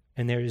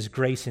 and there is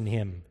grace in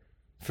Him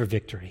for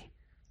victory.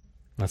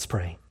 Let's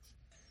pray.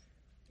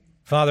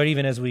 Father,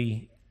 even as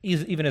we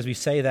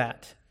say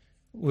that,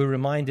 we're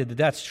reminded that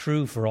that's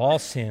true for all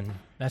sin.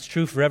 That's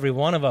true for every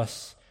one of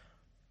us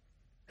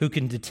who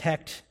can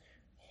detect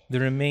the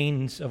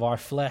remains of our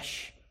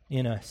flesh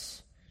in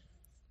us.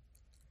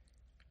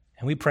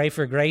 And we pray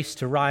for grace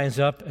to rise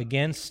up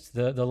against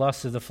the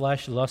lust of the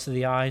flesh, the lust of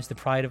the eyes, the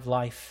pride of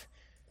life,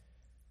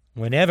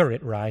 whenever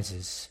it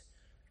rises,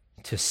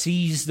 to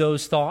seize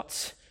those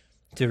thoughts,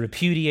 to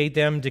repudiate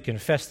them, to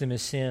confess them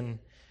as sin,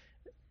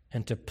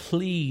 and to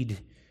plead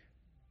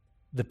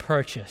the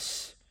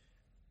purchase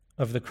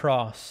of the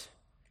cross,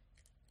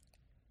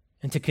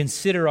 and to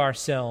consider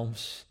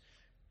ourselves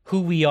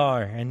who we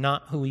are and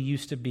not who we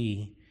used to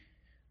be,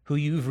 who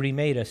you've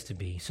remade us to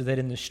be, so that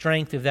in the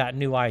strength of that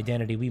new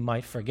identity we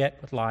might forget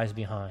what lies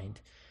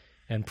behind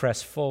and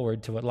press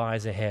forward to what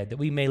lies ahead, that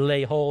we may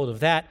lay hold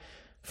of that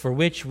for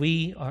which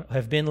we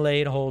have been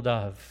laid hold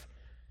of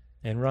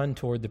and run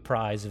toward the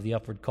prize of the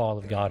upward call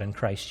of God in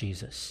Christ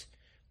Jesus.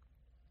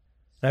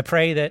 And I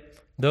pray that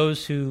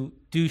those who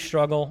do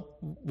struggle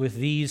with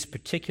these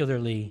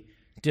particularly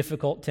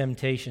difficult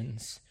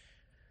temptations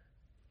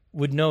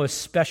would know a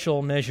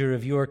special measure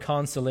of your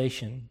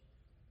consolation,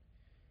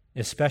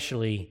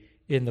 especially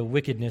in the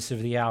wickedness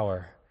of the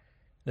hour,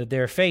 that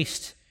they're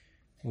faced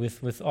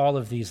with all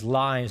of these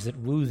lies that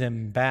woo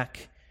them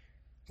back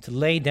to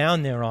lay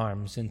down their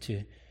arms and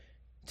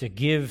to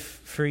give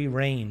free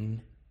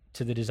rein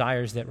to the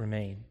desires that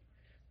remain.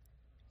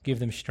 Give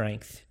them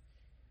strength.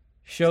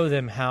 Show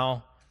them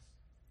how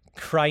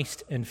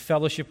Christ and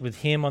fellowship with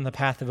Him on the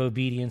path of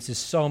obedience is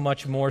so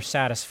much more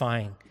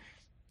satisfying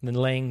than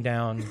laying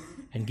down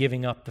and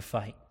giving up the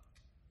fight.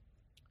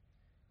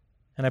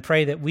 And I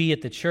pray that we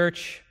at the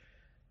church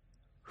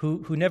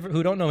who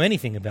don't know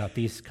anything about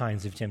these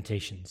kinds of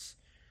temptations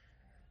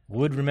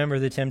would remember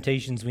the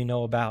temptations we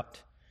know about,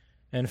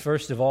 and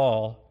first of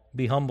all,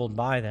 be humbled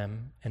by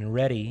them and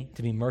ready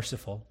to be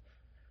merciful.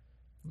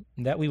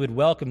 That we would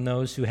welcome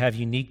those who have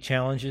unique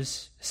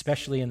challenges,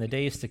 especially in the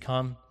days to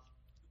come,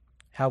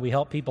 how we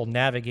help people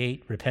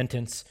navigate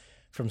repentance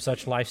from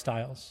such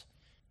lifestyles.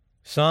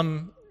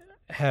 Some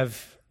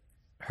have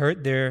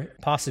hurt their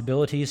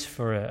possibilities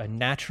for a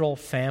natural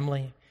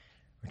family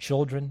or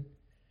children.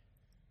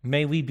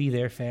 May we be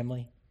their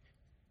family.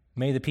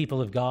 May the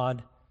people of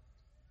God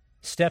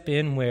step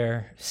in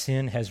where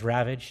sin has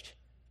ravaged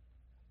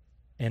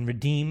and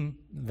redeem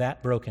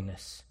that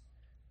brokenness,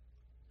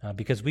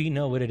 because we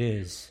know what it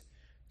is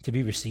to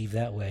be received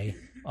that way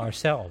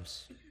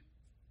ourselves.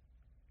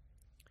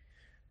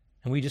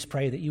 And we just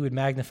pray that you would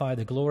magnify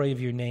the glory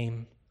of your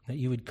name, that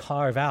you would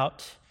carve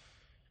out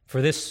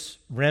for this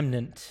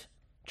remnant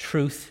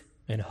truth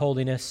and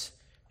holiness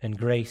and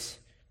grace,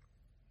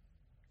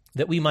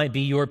 that we might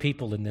be your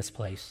people in this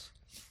place,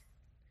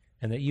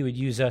 and that you would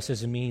use us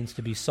as a means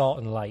to be salt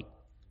and light,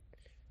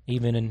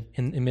 even in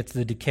amidst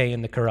the decay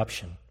and the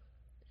corruption.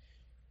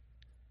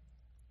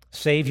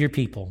 Save your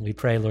people, we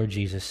pray, Lord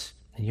Jesus.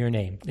 In your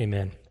name,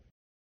 amen.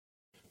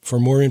 For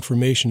more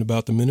information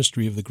about the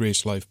ministry of the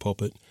Grace Life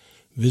Pulpit,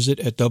 visit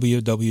at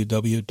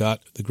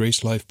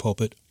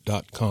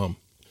www.thegracelifepulpit.com.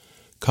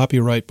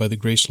 Copyright by the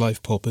Grace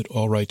Life Pulpit,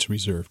 all rights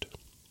reserved.